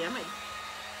gonna see. I might.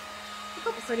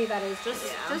 Look how pretty that is. Just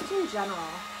in general.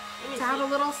 To have a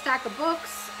little stack of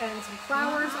books and some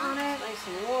flowers on it. Nice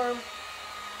and warm.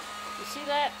 You see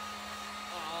that?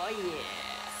 Oh yeah.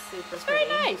 Super It's pretty.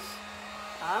 very nice.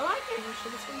 I like it.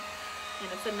 And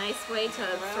it's a nice way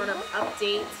to sort of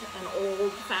update an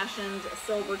old-fashioned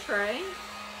silver tray.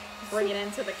 Bring it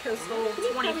into the coastal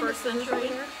 21st century.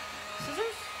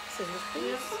 Scissors? Scissors,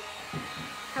 please.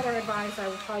 Heather advised I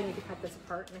would probably need to cut this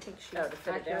apart, and I think she's to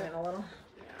fit it down in a little.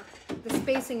 The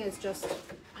spacing is just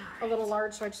a little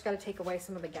large, so I just got to take away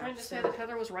some of the Trying to gaps. say that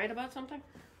Heather was right about something?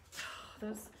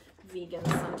 Those vegans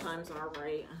sometimes are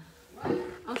right.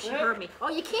 Oh, she heard me. Oh,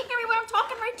 you can't hear me when I'm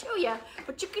talking right to you,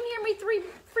 but you can hear me 3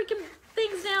 freaking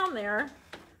things down there.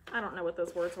 I don't know what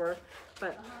those words were,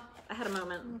 but I had a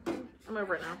moment. I'm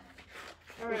over it now.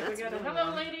 All right, we got a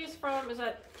hello, ladies, from, is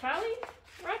that Callie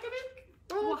Rakovic?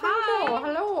 Oh, hi.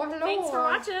 Hello. Thanks for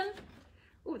watching.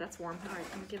 Ooh, that's warm. All right,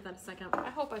 I'm gonna give that a second. I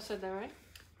hope I said that right.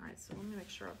 All right, so let me make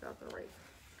sure I've got the right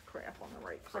crap on the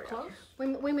right Is that crap.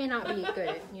 close? We may not be good at,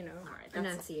 right,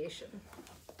 enunciation.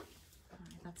 All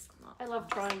right, that's not. I love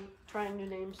trying new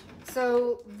names.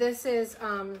 So this is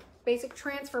basic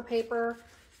transfer paper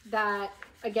that,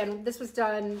 again, this was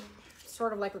done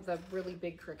sort of like with a really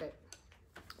big Cricut.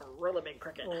 A really big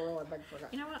Cricut. Or a really big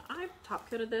Cricut. You know what? I top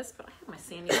coated this, but I have my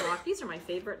sandy block. These are my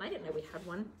favorite, and I didn't know we had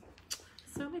one.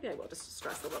 So maybe I will just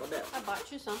distress a little bit. I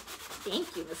bought you some.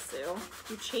 Thank you, Miss Sue.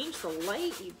 You changed the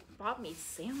light. You bought me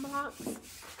sand blocks.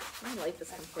 My life is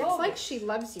complete. It's like she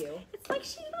loves you. It's like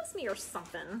she loves me or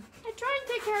something. I try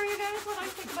and take care of you guys when I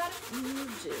think about it. You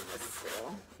do, Miss Sue.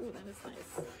 Ooh, that is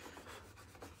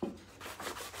nice.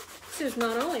 Sue's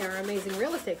not only our amazing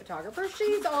real estate photographer,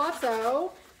 she's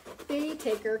also the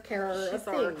taker care of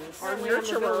our things. our I'm the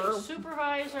building nurturer.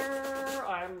 supervisor.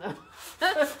 I'm the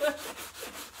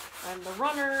I'm the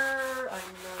runner. I'm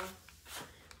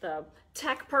The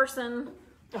tech person.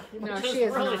 No, Which she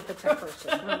is really- not the tech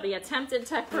person. Well, the attempted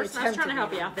tech person. I was trying to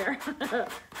help attempted you out there.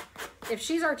 If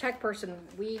she's our tech person,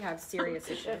 we have serious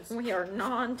issues. We are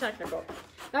non-technical.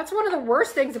 That's one of the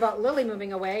worst things about Lily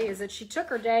moving away is that she took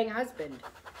her dang husband.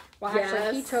 Well,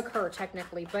 actually, he Yes. took her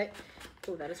technically, but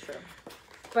Oh, that is true.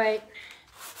 but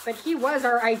he was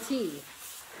our IT,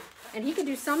 and he could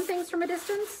do some things from a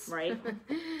distance, Right?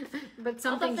 but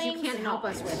some Other things you things, can't help no.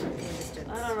 us with from a distance.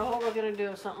 I don't know what we're gonna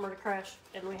do if something were to crash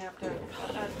and we have to.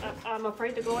 I'm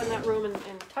afraid to go in that room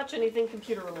and touch anything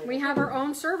computer related. We have our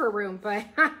own server room, but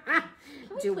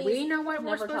do we Please know what we're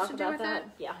never supposed talk to do about with it?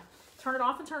 Yeah. Turn it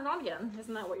off and turn it on again.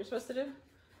 Isn't that what you're supposed to do?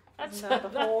 That's, Isn't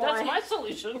that the whole that's lie? my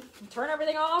solution. Turn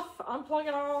everything off, unplug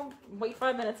it all, wait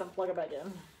 5 minutes, and plug it back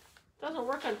in. Doesn't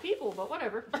work on people, but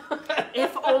whatever.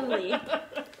 If only.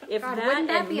 If God, that wouldn't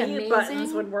that and be mute amazing?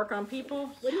 buttons would work on people,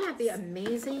 Wouldn't that be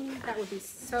amazing? That would be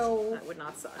so that would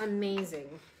not suck.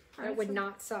 amazing. That Alright, would so-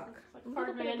 not suck.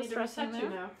 Pardon me, I need to reset you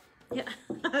now. Yeah.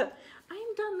 I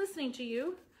am done listening to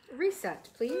you. Reset,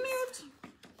 please. Mute.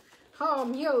 Oh,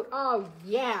 mute. Oh,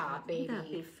 yeah, That'd be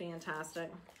baby. Just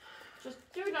fantastic.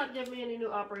 do not give me any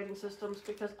new operating systems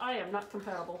because I am not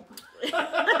compatible.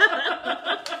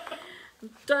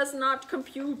 Does not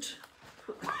compute.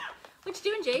 What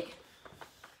you doing, Jake?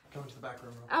 Come to the back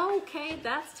room. Okay,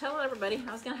 that's tell everybody.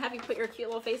 I was gonna have you put your cute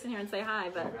little face in here and say hi,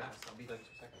 but I'll be there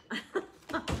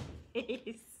in 2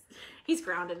 seconds. he's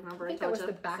grounded. Remember, I think I that told was you.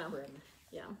 the back So, room.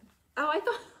 yeah. Oh,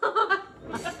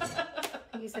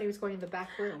 He said he was going to the back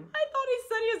room. I thought he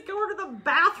said he was going to the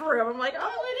bathroom. I'm like,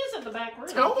 Well, oh, it is in the back room.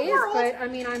 Tell It the is, world. but I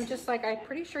mean, I'm just like, I'm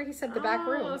pretty sure he said the back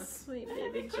Oh, room. sweet Yeah,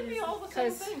 baby it could be Jesus. all the same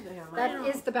 'Cause thing. That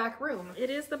is the back room. It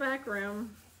is the back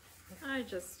room.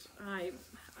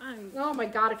 I'm. Oh my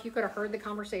God, if you could have heard the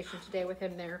conversation today with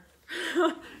him there.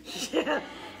 Yeah. Did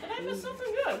I miss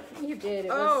something good? You did. It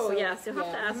was Oh, so, yes. You'll have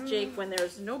to yeah. ask Jake when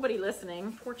there's nobody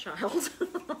listening. Poor child.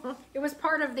 It was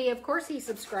part of the, of course he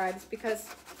subscribes because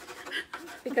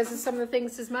of some of the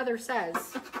things his mother says.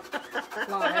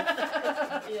 Live.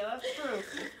 Yeah, that's true.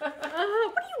 What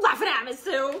are you laughing at, Miss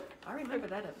Sue? I remember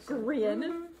that episode.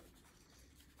 Grin.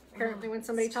 Apparently when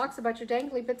somebody talks about your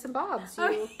dangly bits and bobs,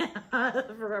 you, I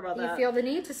forgot about you that. feel the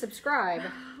need to subscribe.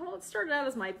 Well, it started out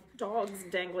as my dog's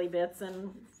dangly bits,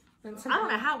 and And I don't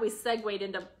know how we segued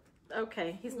into.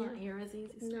 Okay, he's not here, is he?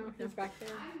 No, he's back there.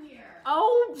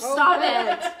 Oh, stop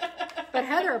good. it! But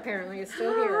Heather apparently is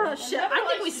still Oh, here. shit. Heather I think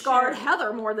likes we to scarred share.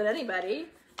 Heather more than anybody.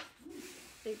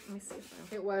 Let me see.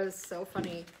 It was so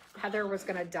funny. Heather was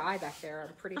gonna die back there,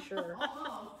 I'm pretty sure.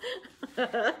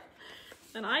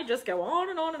 And I just go on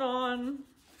and on and on.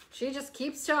 She just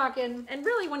keeps talking. And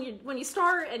really, when you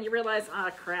start and you realize,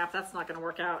 crap, that's not going to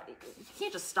work out. You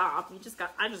can't just stop.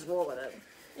 I just roll with it.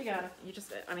 You got it. You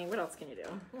just, I mean, what else can you do?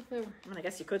 I mean, I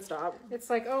guess you could stop. It's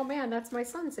like, oh man, that's my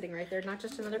son sitting right there, not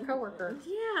just another coworker.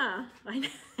 Yeah, I know.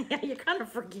 Yeah, you kind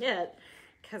of forget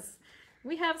because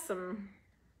we have some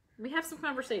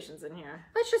conversations in here.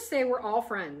 Let's just say we're all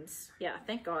friends. Yeah,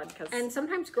 thank God. Because And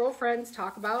sometimes girlfriends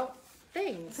talk about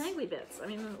things. dangly bits. I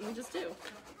mean, we just do.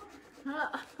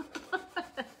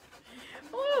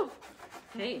 Oh,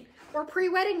 hey, Or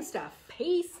pre-wedding stuff.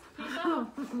 peace.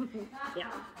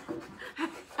 Yeah.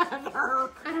 Heather.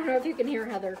 I don't know if you can hear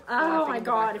Heather. Oh laughing my in the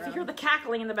God! If you background. hear the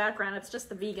cackling in the background, it's just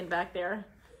the vegan back there.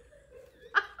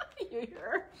 You hear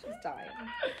her? She's dying.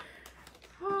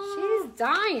 She's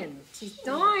dying. She's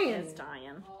dying. She's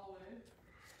dying. All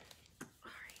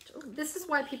right. Oh, This is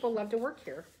why people love to work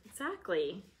here.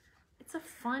 exactly. It's a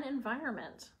fun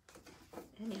environment,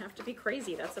 and you have to be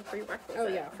crazy. That's a prerequisite. Oh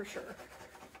yeah, for sure.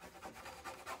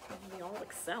 We all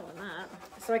excel in that.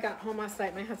 So I got home last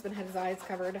night. My husband had his eyes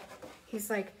covered. He's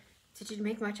like, "Did you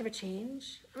make much of a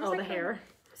change?" I was Oh, like, the hair.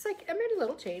 It's like I made a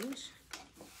little change.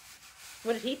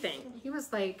 What did he think? He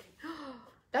was like, oh,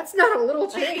 "That's not a little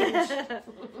change."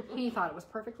 He thought it was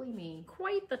perfectly me.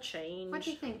 Quite the change. What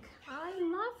do you think? I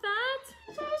love that.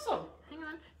 That's awesome. Hang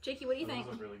on, Jakey. What do you think?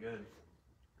 Those look really good.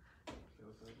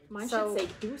 Mine So- should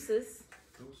say deuces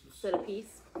Deuces. instead of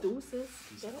peace. Deuces.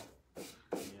 Peace Get out. it?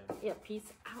 Yeah, Yeah,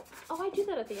 peace out. Oh, I do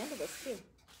that at the end of this too.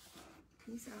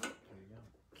 Peace out. there you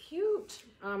go. Cute.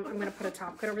 I'm going to put a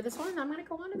top coat over this one, and I'm going to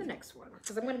go on to the next one.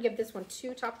 Because I'm going to give this one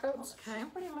 2 top coats. Okay.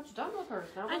 Pretty much done with hers.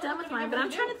 Now I'm done with mine, but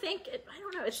I'm trying to think. I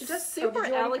don't know. It's She just does- oh, super did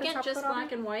you already put elegant, top just coat on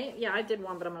black it? and white. Yeah, I did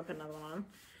one, but I'm gonna put another one on.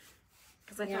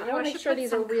 Because I Yeah, thought, I want to should make sure put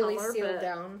these are some really color, sealed but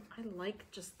down. I like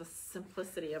just the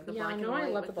simplicity of the Yeah, black I and know, I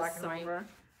white. love with the black and white. silver.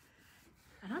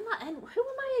 And I'm not. And who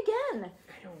am I again?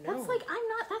 I don't know. That's like I'm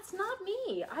not. That's not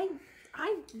me.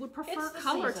 I would prefer It's the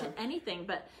color season. to anything,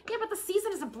 but yeah, but the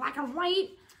season is a black and white.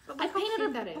 But I look how painted cute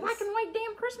a that is. black and white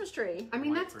damn Christmas tree. I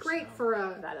mean, White that's for great snow. for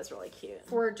a That is really cute.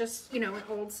 for just, an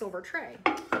old silver tray.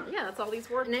 Yeah, that's all these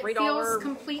were And it $3 feels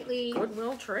completely,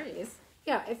 Goodwill trays.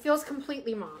 yeah, it feels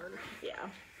completely modern. Yeah,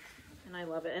 and I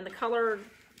love it. And the color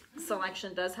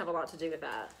selection does have a lot to do with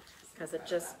that because it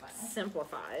just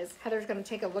simplifies. Heather's going to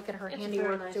take a look at her It's handiwork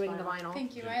very nice doing the vinyl. vinyl.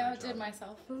 Thank you. I outdid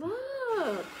myself.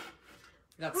 Look,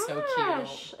 That's so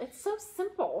gosh, it's so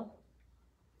simple.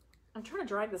 I'm trying to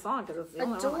drag this on because it's the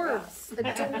only one I got.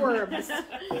 Adorbs.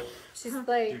 Adorbs. She's Two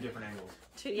like, different angles.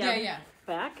 Yeah.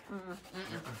 Back.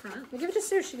 we'll give it to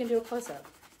Sue. She can do a close-up.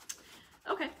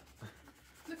 Okay.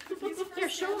 Here,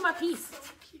 show him my piece.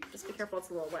 Just be careful, it's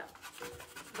a little wet.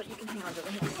 But you can hang on to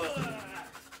the hand.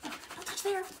 Don't touch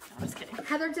there. No, I'm just kidding.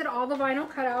 Heather did all the vinyl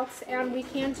cutouts, and we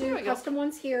can do custom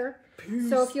ones here.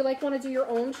 So if you want to do your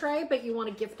own tray, but you want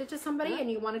to gift it to somebody, and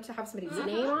you want it to have somebody's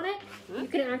name on it, you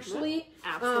can actually,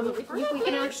 Absolutely we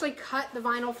can actually cut the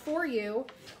vinyl for you.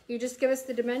 You just give us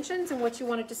the dimensions and what you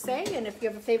want it to say, and if you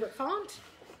have a favorite font,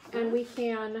 and we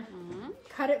can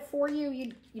cut it for you.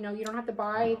 You don't have to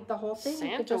buy the whole thing.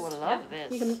 You can Santa would love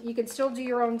this. You can still do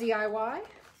your own DIY.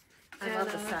 I love And,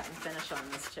 the satin finish on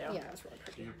this too. Yeah, it's really Do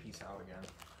pretty. your piece out again.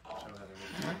 Show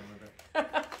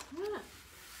Heather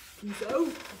this Piece out.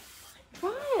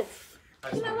 What? I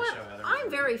You just know wanted what? to show Heather. I'm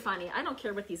very funny. I don't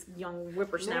care what these young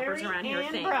whippersnappers around here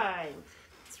think. Bride.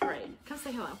 That's right. Come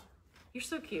say hello. You're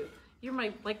so cute. You're my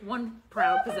one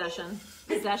proud possession.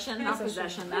 Possession, not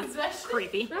possession. That's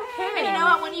creepy. Okay. And you know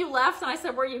what? When you left and I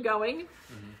said, "Where are you going?"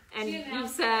 and you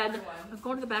said, "I'm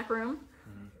going to the back room."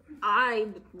 I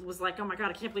was like, "Oh my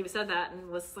God, I can't believe he said that." And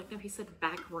was like, "No, he said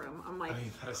back room." I'm like,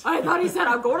 I thought he said,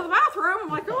 "I'll go to the bathroom." I'm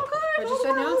like, "Oh, I good." just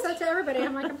announced that to everybody.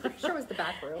 I'm like, I'm pretty sure it was the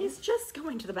back room. He's just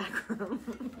going to the back room.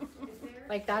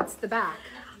 Like, that's the back.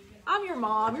 I'm your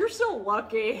mom. You're so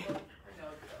lucky.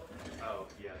 Oh,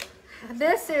 yeah.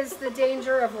 This is the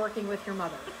danger of working with your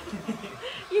mother.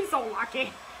 You're so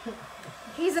lucky.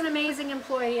 He's an amazing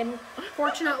employee, and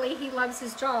fortunately, he loves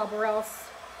his job, or else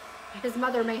his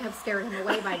mother may have scared him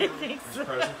away by now. There's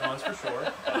pros and cons for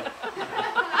sure.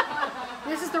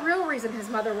 This is the real reason his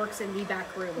mother works in the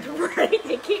back room. Right?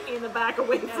 They keep me in the back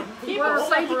away from people. We're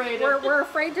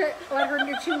afraid to let her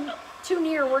get too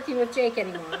near working with Jake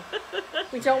anymore.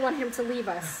 We don't want him to leave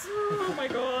us. Oh my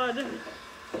God.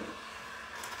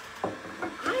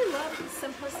 I love the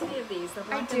simplicity of these. They're I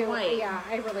black do. and white. Yeah,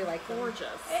 I really like them.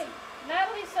 Gorgeous. Hey,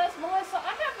 Natalie says, Melissa,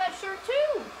 I have that shirt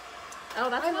too. Oh,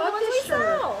 that's I one of love the ones this we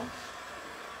shirt. sell.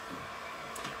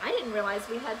 I didn't realize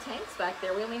we had tanks back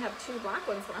there. We only have 2 black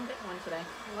ones, but I'm getting one today.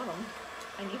 I love them.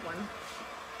 I need one.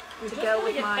 We To just go want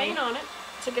with to get my- paint on it.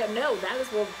 To go, no, that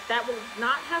will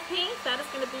not have paint. That is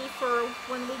going to be for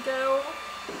when we go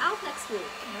out next week.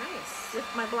 Nice. With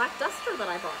my black duster that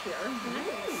I brought here.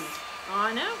 Nice. Oh,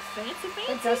 I know. Fancy,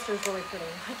 fancy. The duster's really pretty.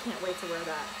 I can't wait to wear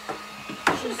that.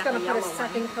 She's just gonna put a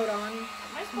second coat on.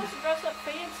 Am I supposed to dress up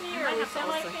fancy or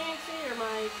semi-fancy or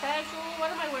my casual?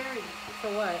 What am I wearing? For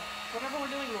what? Whatever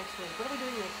we're doing next week. What are we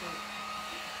doing next week?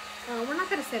 We're not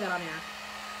gonna say that on air.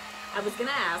 I was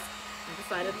gonna ask. I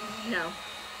decided no.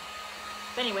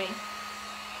 But anyway,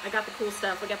 I got the cool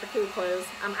stuff. We got the cool clothes.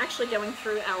 I'm actually going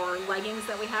through our leggings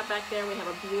that we have back there. We have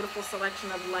a beautiful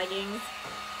selection of leggings.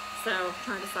 So I'm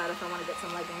trying to decide if I want to get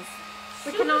some leggings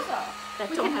We cannot.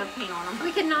 that don't have paint on them.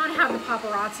 We cannot have the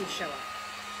paparazzi show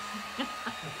up.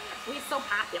 We're so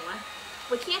popular.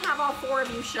 We can't have all 4 of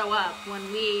you show up when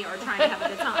we are trying to have a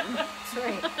good time. That's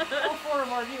right. All 4 of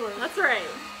our viewers. That's right.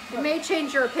 It may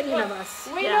change your opinion of us.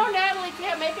 We know Natalie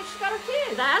can't make it. She's got her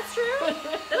kids. That's true.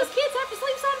 Those kids have to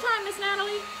sleep sometime, Miss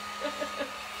Natalie.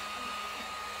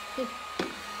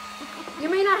 You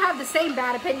may not have the same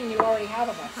bad opinion you already have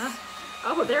of us. Huh?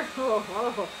 Oh, they're no.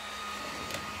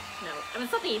 I mean,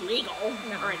 it's nothing illegal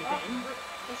or anything.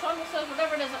 Shonda says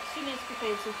whatever it is, she needs to be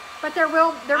fancy. But there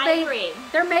agree.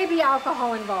 may be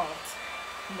alcohol involved.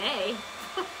 May.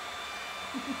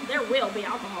 There will be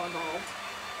alcohol involved.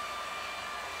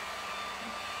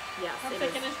 Yes, I'm it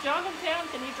thinking, is. is John in town?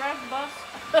 Can he drive the bus?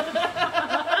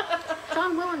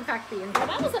 John will in fact be in. Well,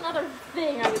 that was another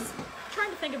thing I was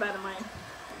trying to think about in my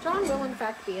John will in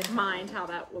fact be in. mind, how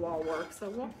that will all work. So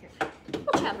we'll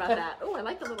chat about that. Oh, I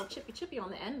like the little chippy on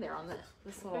the end there on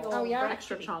this little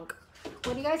extra chunk.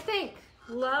 What do you guys think?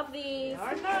 Love these.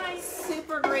 Are nice.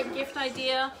 Super great gift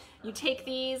idea. You take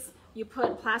these, you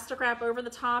put plastic wrap over the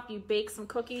top, you bake some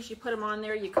cookies, you put them on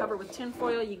there, you cover with tin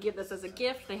foil, you give this as a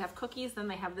gift. They have cookies, then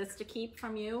they have this to keep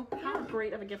from you. How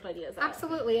great of a gift idea is that?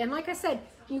 Absolutely. And like I said,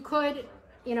 you could,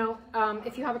 you know,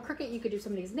 if you have a Cricut, you could do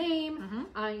somebody's name,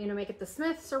 you know, make it the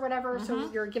Smiths or whatever.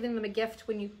 So you're giving them a gift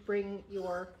when you bring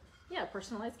your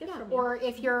personalized gift from you. Or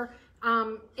if you're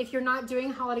not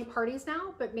doing holiday parties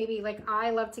now, but maybe like I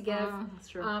love to give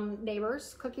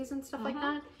neighbors cookies and stuff like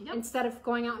that, instead of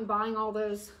going out and buying all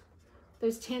those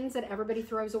tins that everybody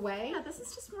throws away. Yeah, this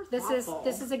is just more thoughtful.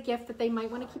 This is a gift that they might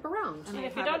want to keep around. And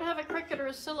if you don't have a Cricut or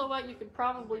a Silhouette, you could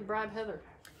probably bribe Heather.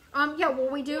 Yeah, well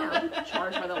we do.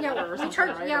 Charge by the Yeah, order or we something,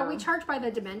 charge. right? Yeah, we charge by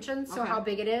the dimensions, so how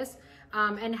big it is.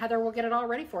 And Heather will get it all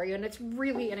ready for you, and it's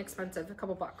really inexpensive, a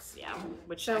couple bucks. Yeah,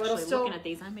 which So actually, it'll still, looking at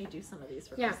these, I may do some of these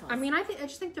for Christmas. I mean, I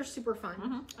just think they're super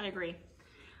fun. I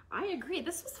agree.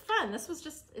 This was fun. This was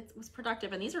it was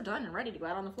productive, and these are done and ready to go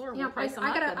out on the floor. Yeah, we'll price them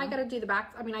I up gotta do the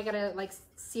back. I mean, I gotta like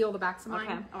seal the backs of mine.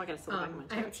 Okay. Oh, I gotta seal the back of mine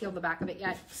too. I haven't sealed the back of it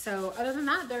yet. So other than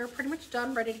that, they're pretty much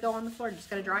done, ready to go on the floor. Just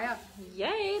gotta dry up.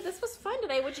 Yay! This was fun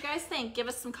today. What'd you guys think? Give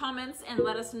us some comments and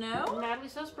let us know. Natalie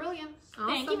says brilliant. Awesome.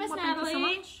 Thank you, Miss Natalie. Thank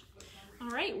you so much.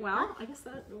 All right. Well, I guess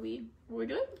that we're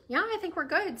good. Yeah, I think we're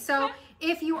good. So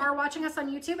if you are watching us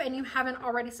on YouTube and you haven't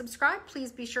already subscribed,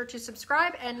 please be sure to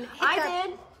subscribe and hit that.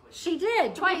 Did. She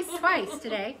did twice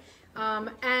today.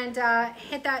 And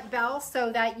hit that bell so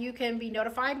that you can be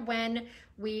notified when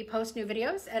we post new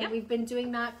videos. And we've been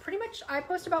doing that pretty much. I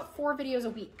post about 4 videos a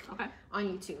week on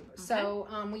YouTube. So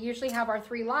we usually have our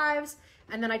 3 lives,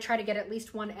 and then I try to get at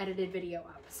least 1 edited video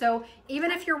up. So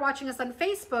even if you're watching us on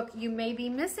Facebook, you may be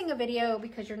missing a video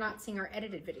because you're not seeing our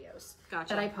edited videos that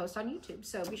I post on YouTube.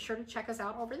 So be sure to check us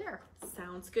out over there.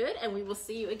 Sounds good. And we will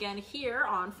see you again here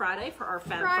on Friday for our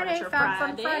Fab Fun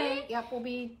Friday. Friday. Yep, we'll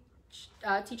be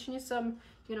teaching you some,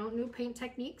 new paint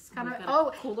techniques.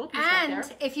 Cool little piece right there.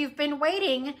 If you've been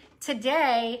waiting,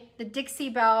 today the Dixie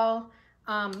Belle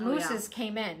mousses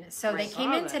came in. So they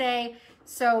came in today.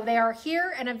 So they are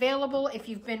here and available if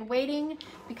you've been waiting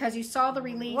because you saw the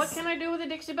release. What can I do with a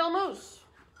Dixie Belle mousse?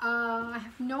 I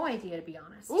have no idea, to be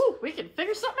honest. Ooh, we can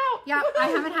figure something out. Yeah, I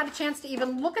haven't had a chance to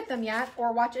even look at them yet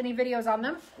or watch any videos on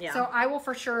them. Yeah. So I will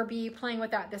for sure be playing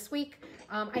with that this week.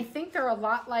 I think they're a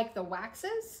lot like the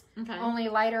waxes, only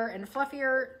lighter and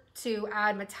fluffier to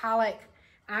add metallic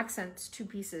accents to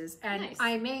pieces. And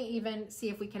I may even see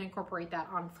if we can incorporate that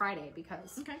on Friday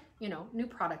because, new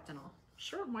product and all.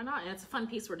 Sure, why not? And it's a fun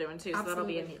piece we're doing too, so that'll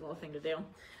be a neat little thing to do.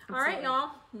 All right, y'all.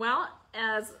 Well,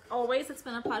 as always, it's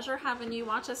been a pleasure having you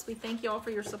watch us. We thank you all for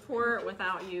your support.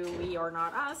 Without you, we are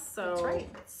not us. So,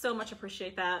 so much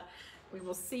appreciate that. We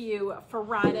will see you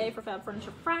Friday for Fab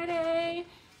Furniture Friday.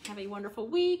 Have a wonderful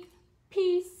week.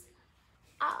 Peace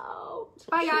out.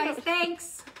 Bye, guys.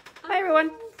 Thanks. Bye, everyone.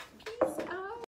 Peace out.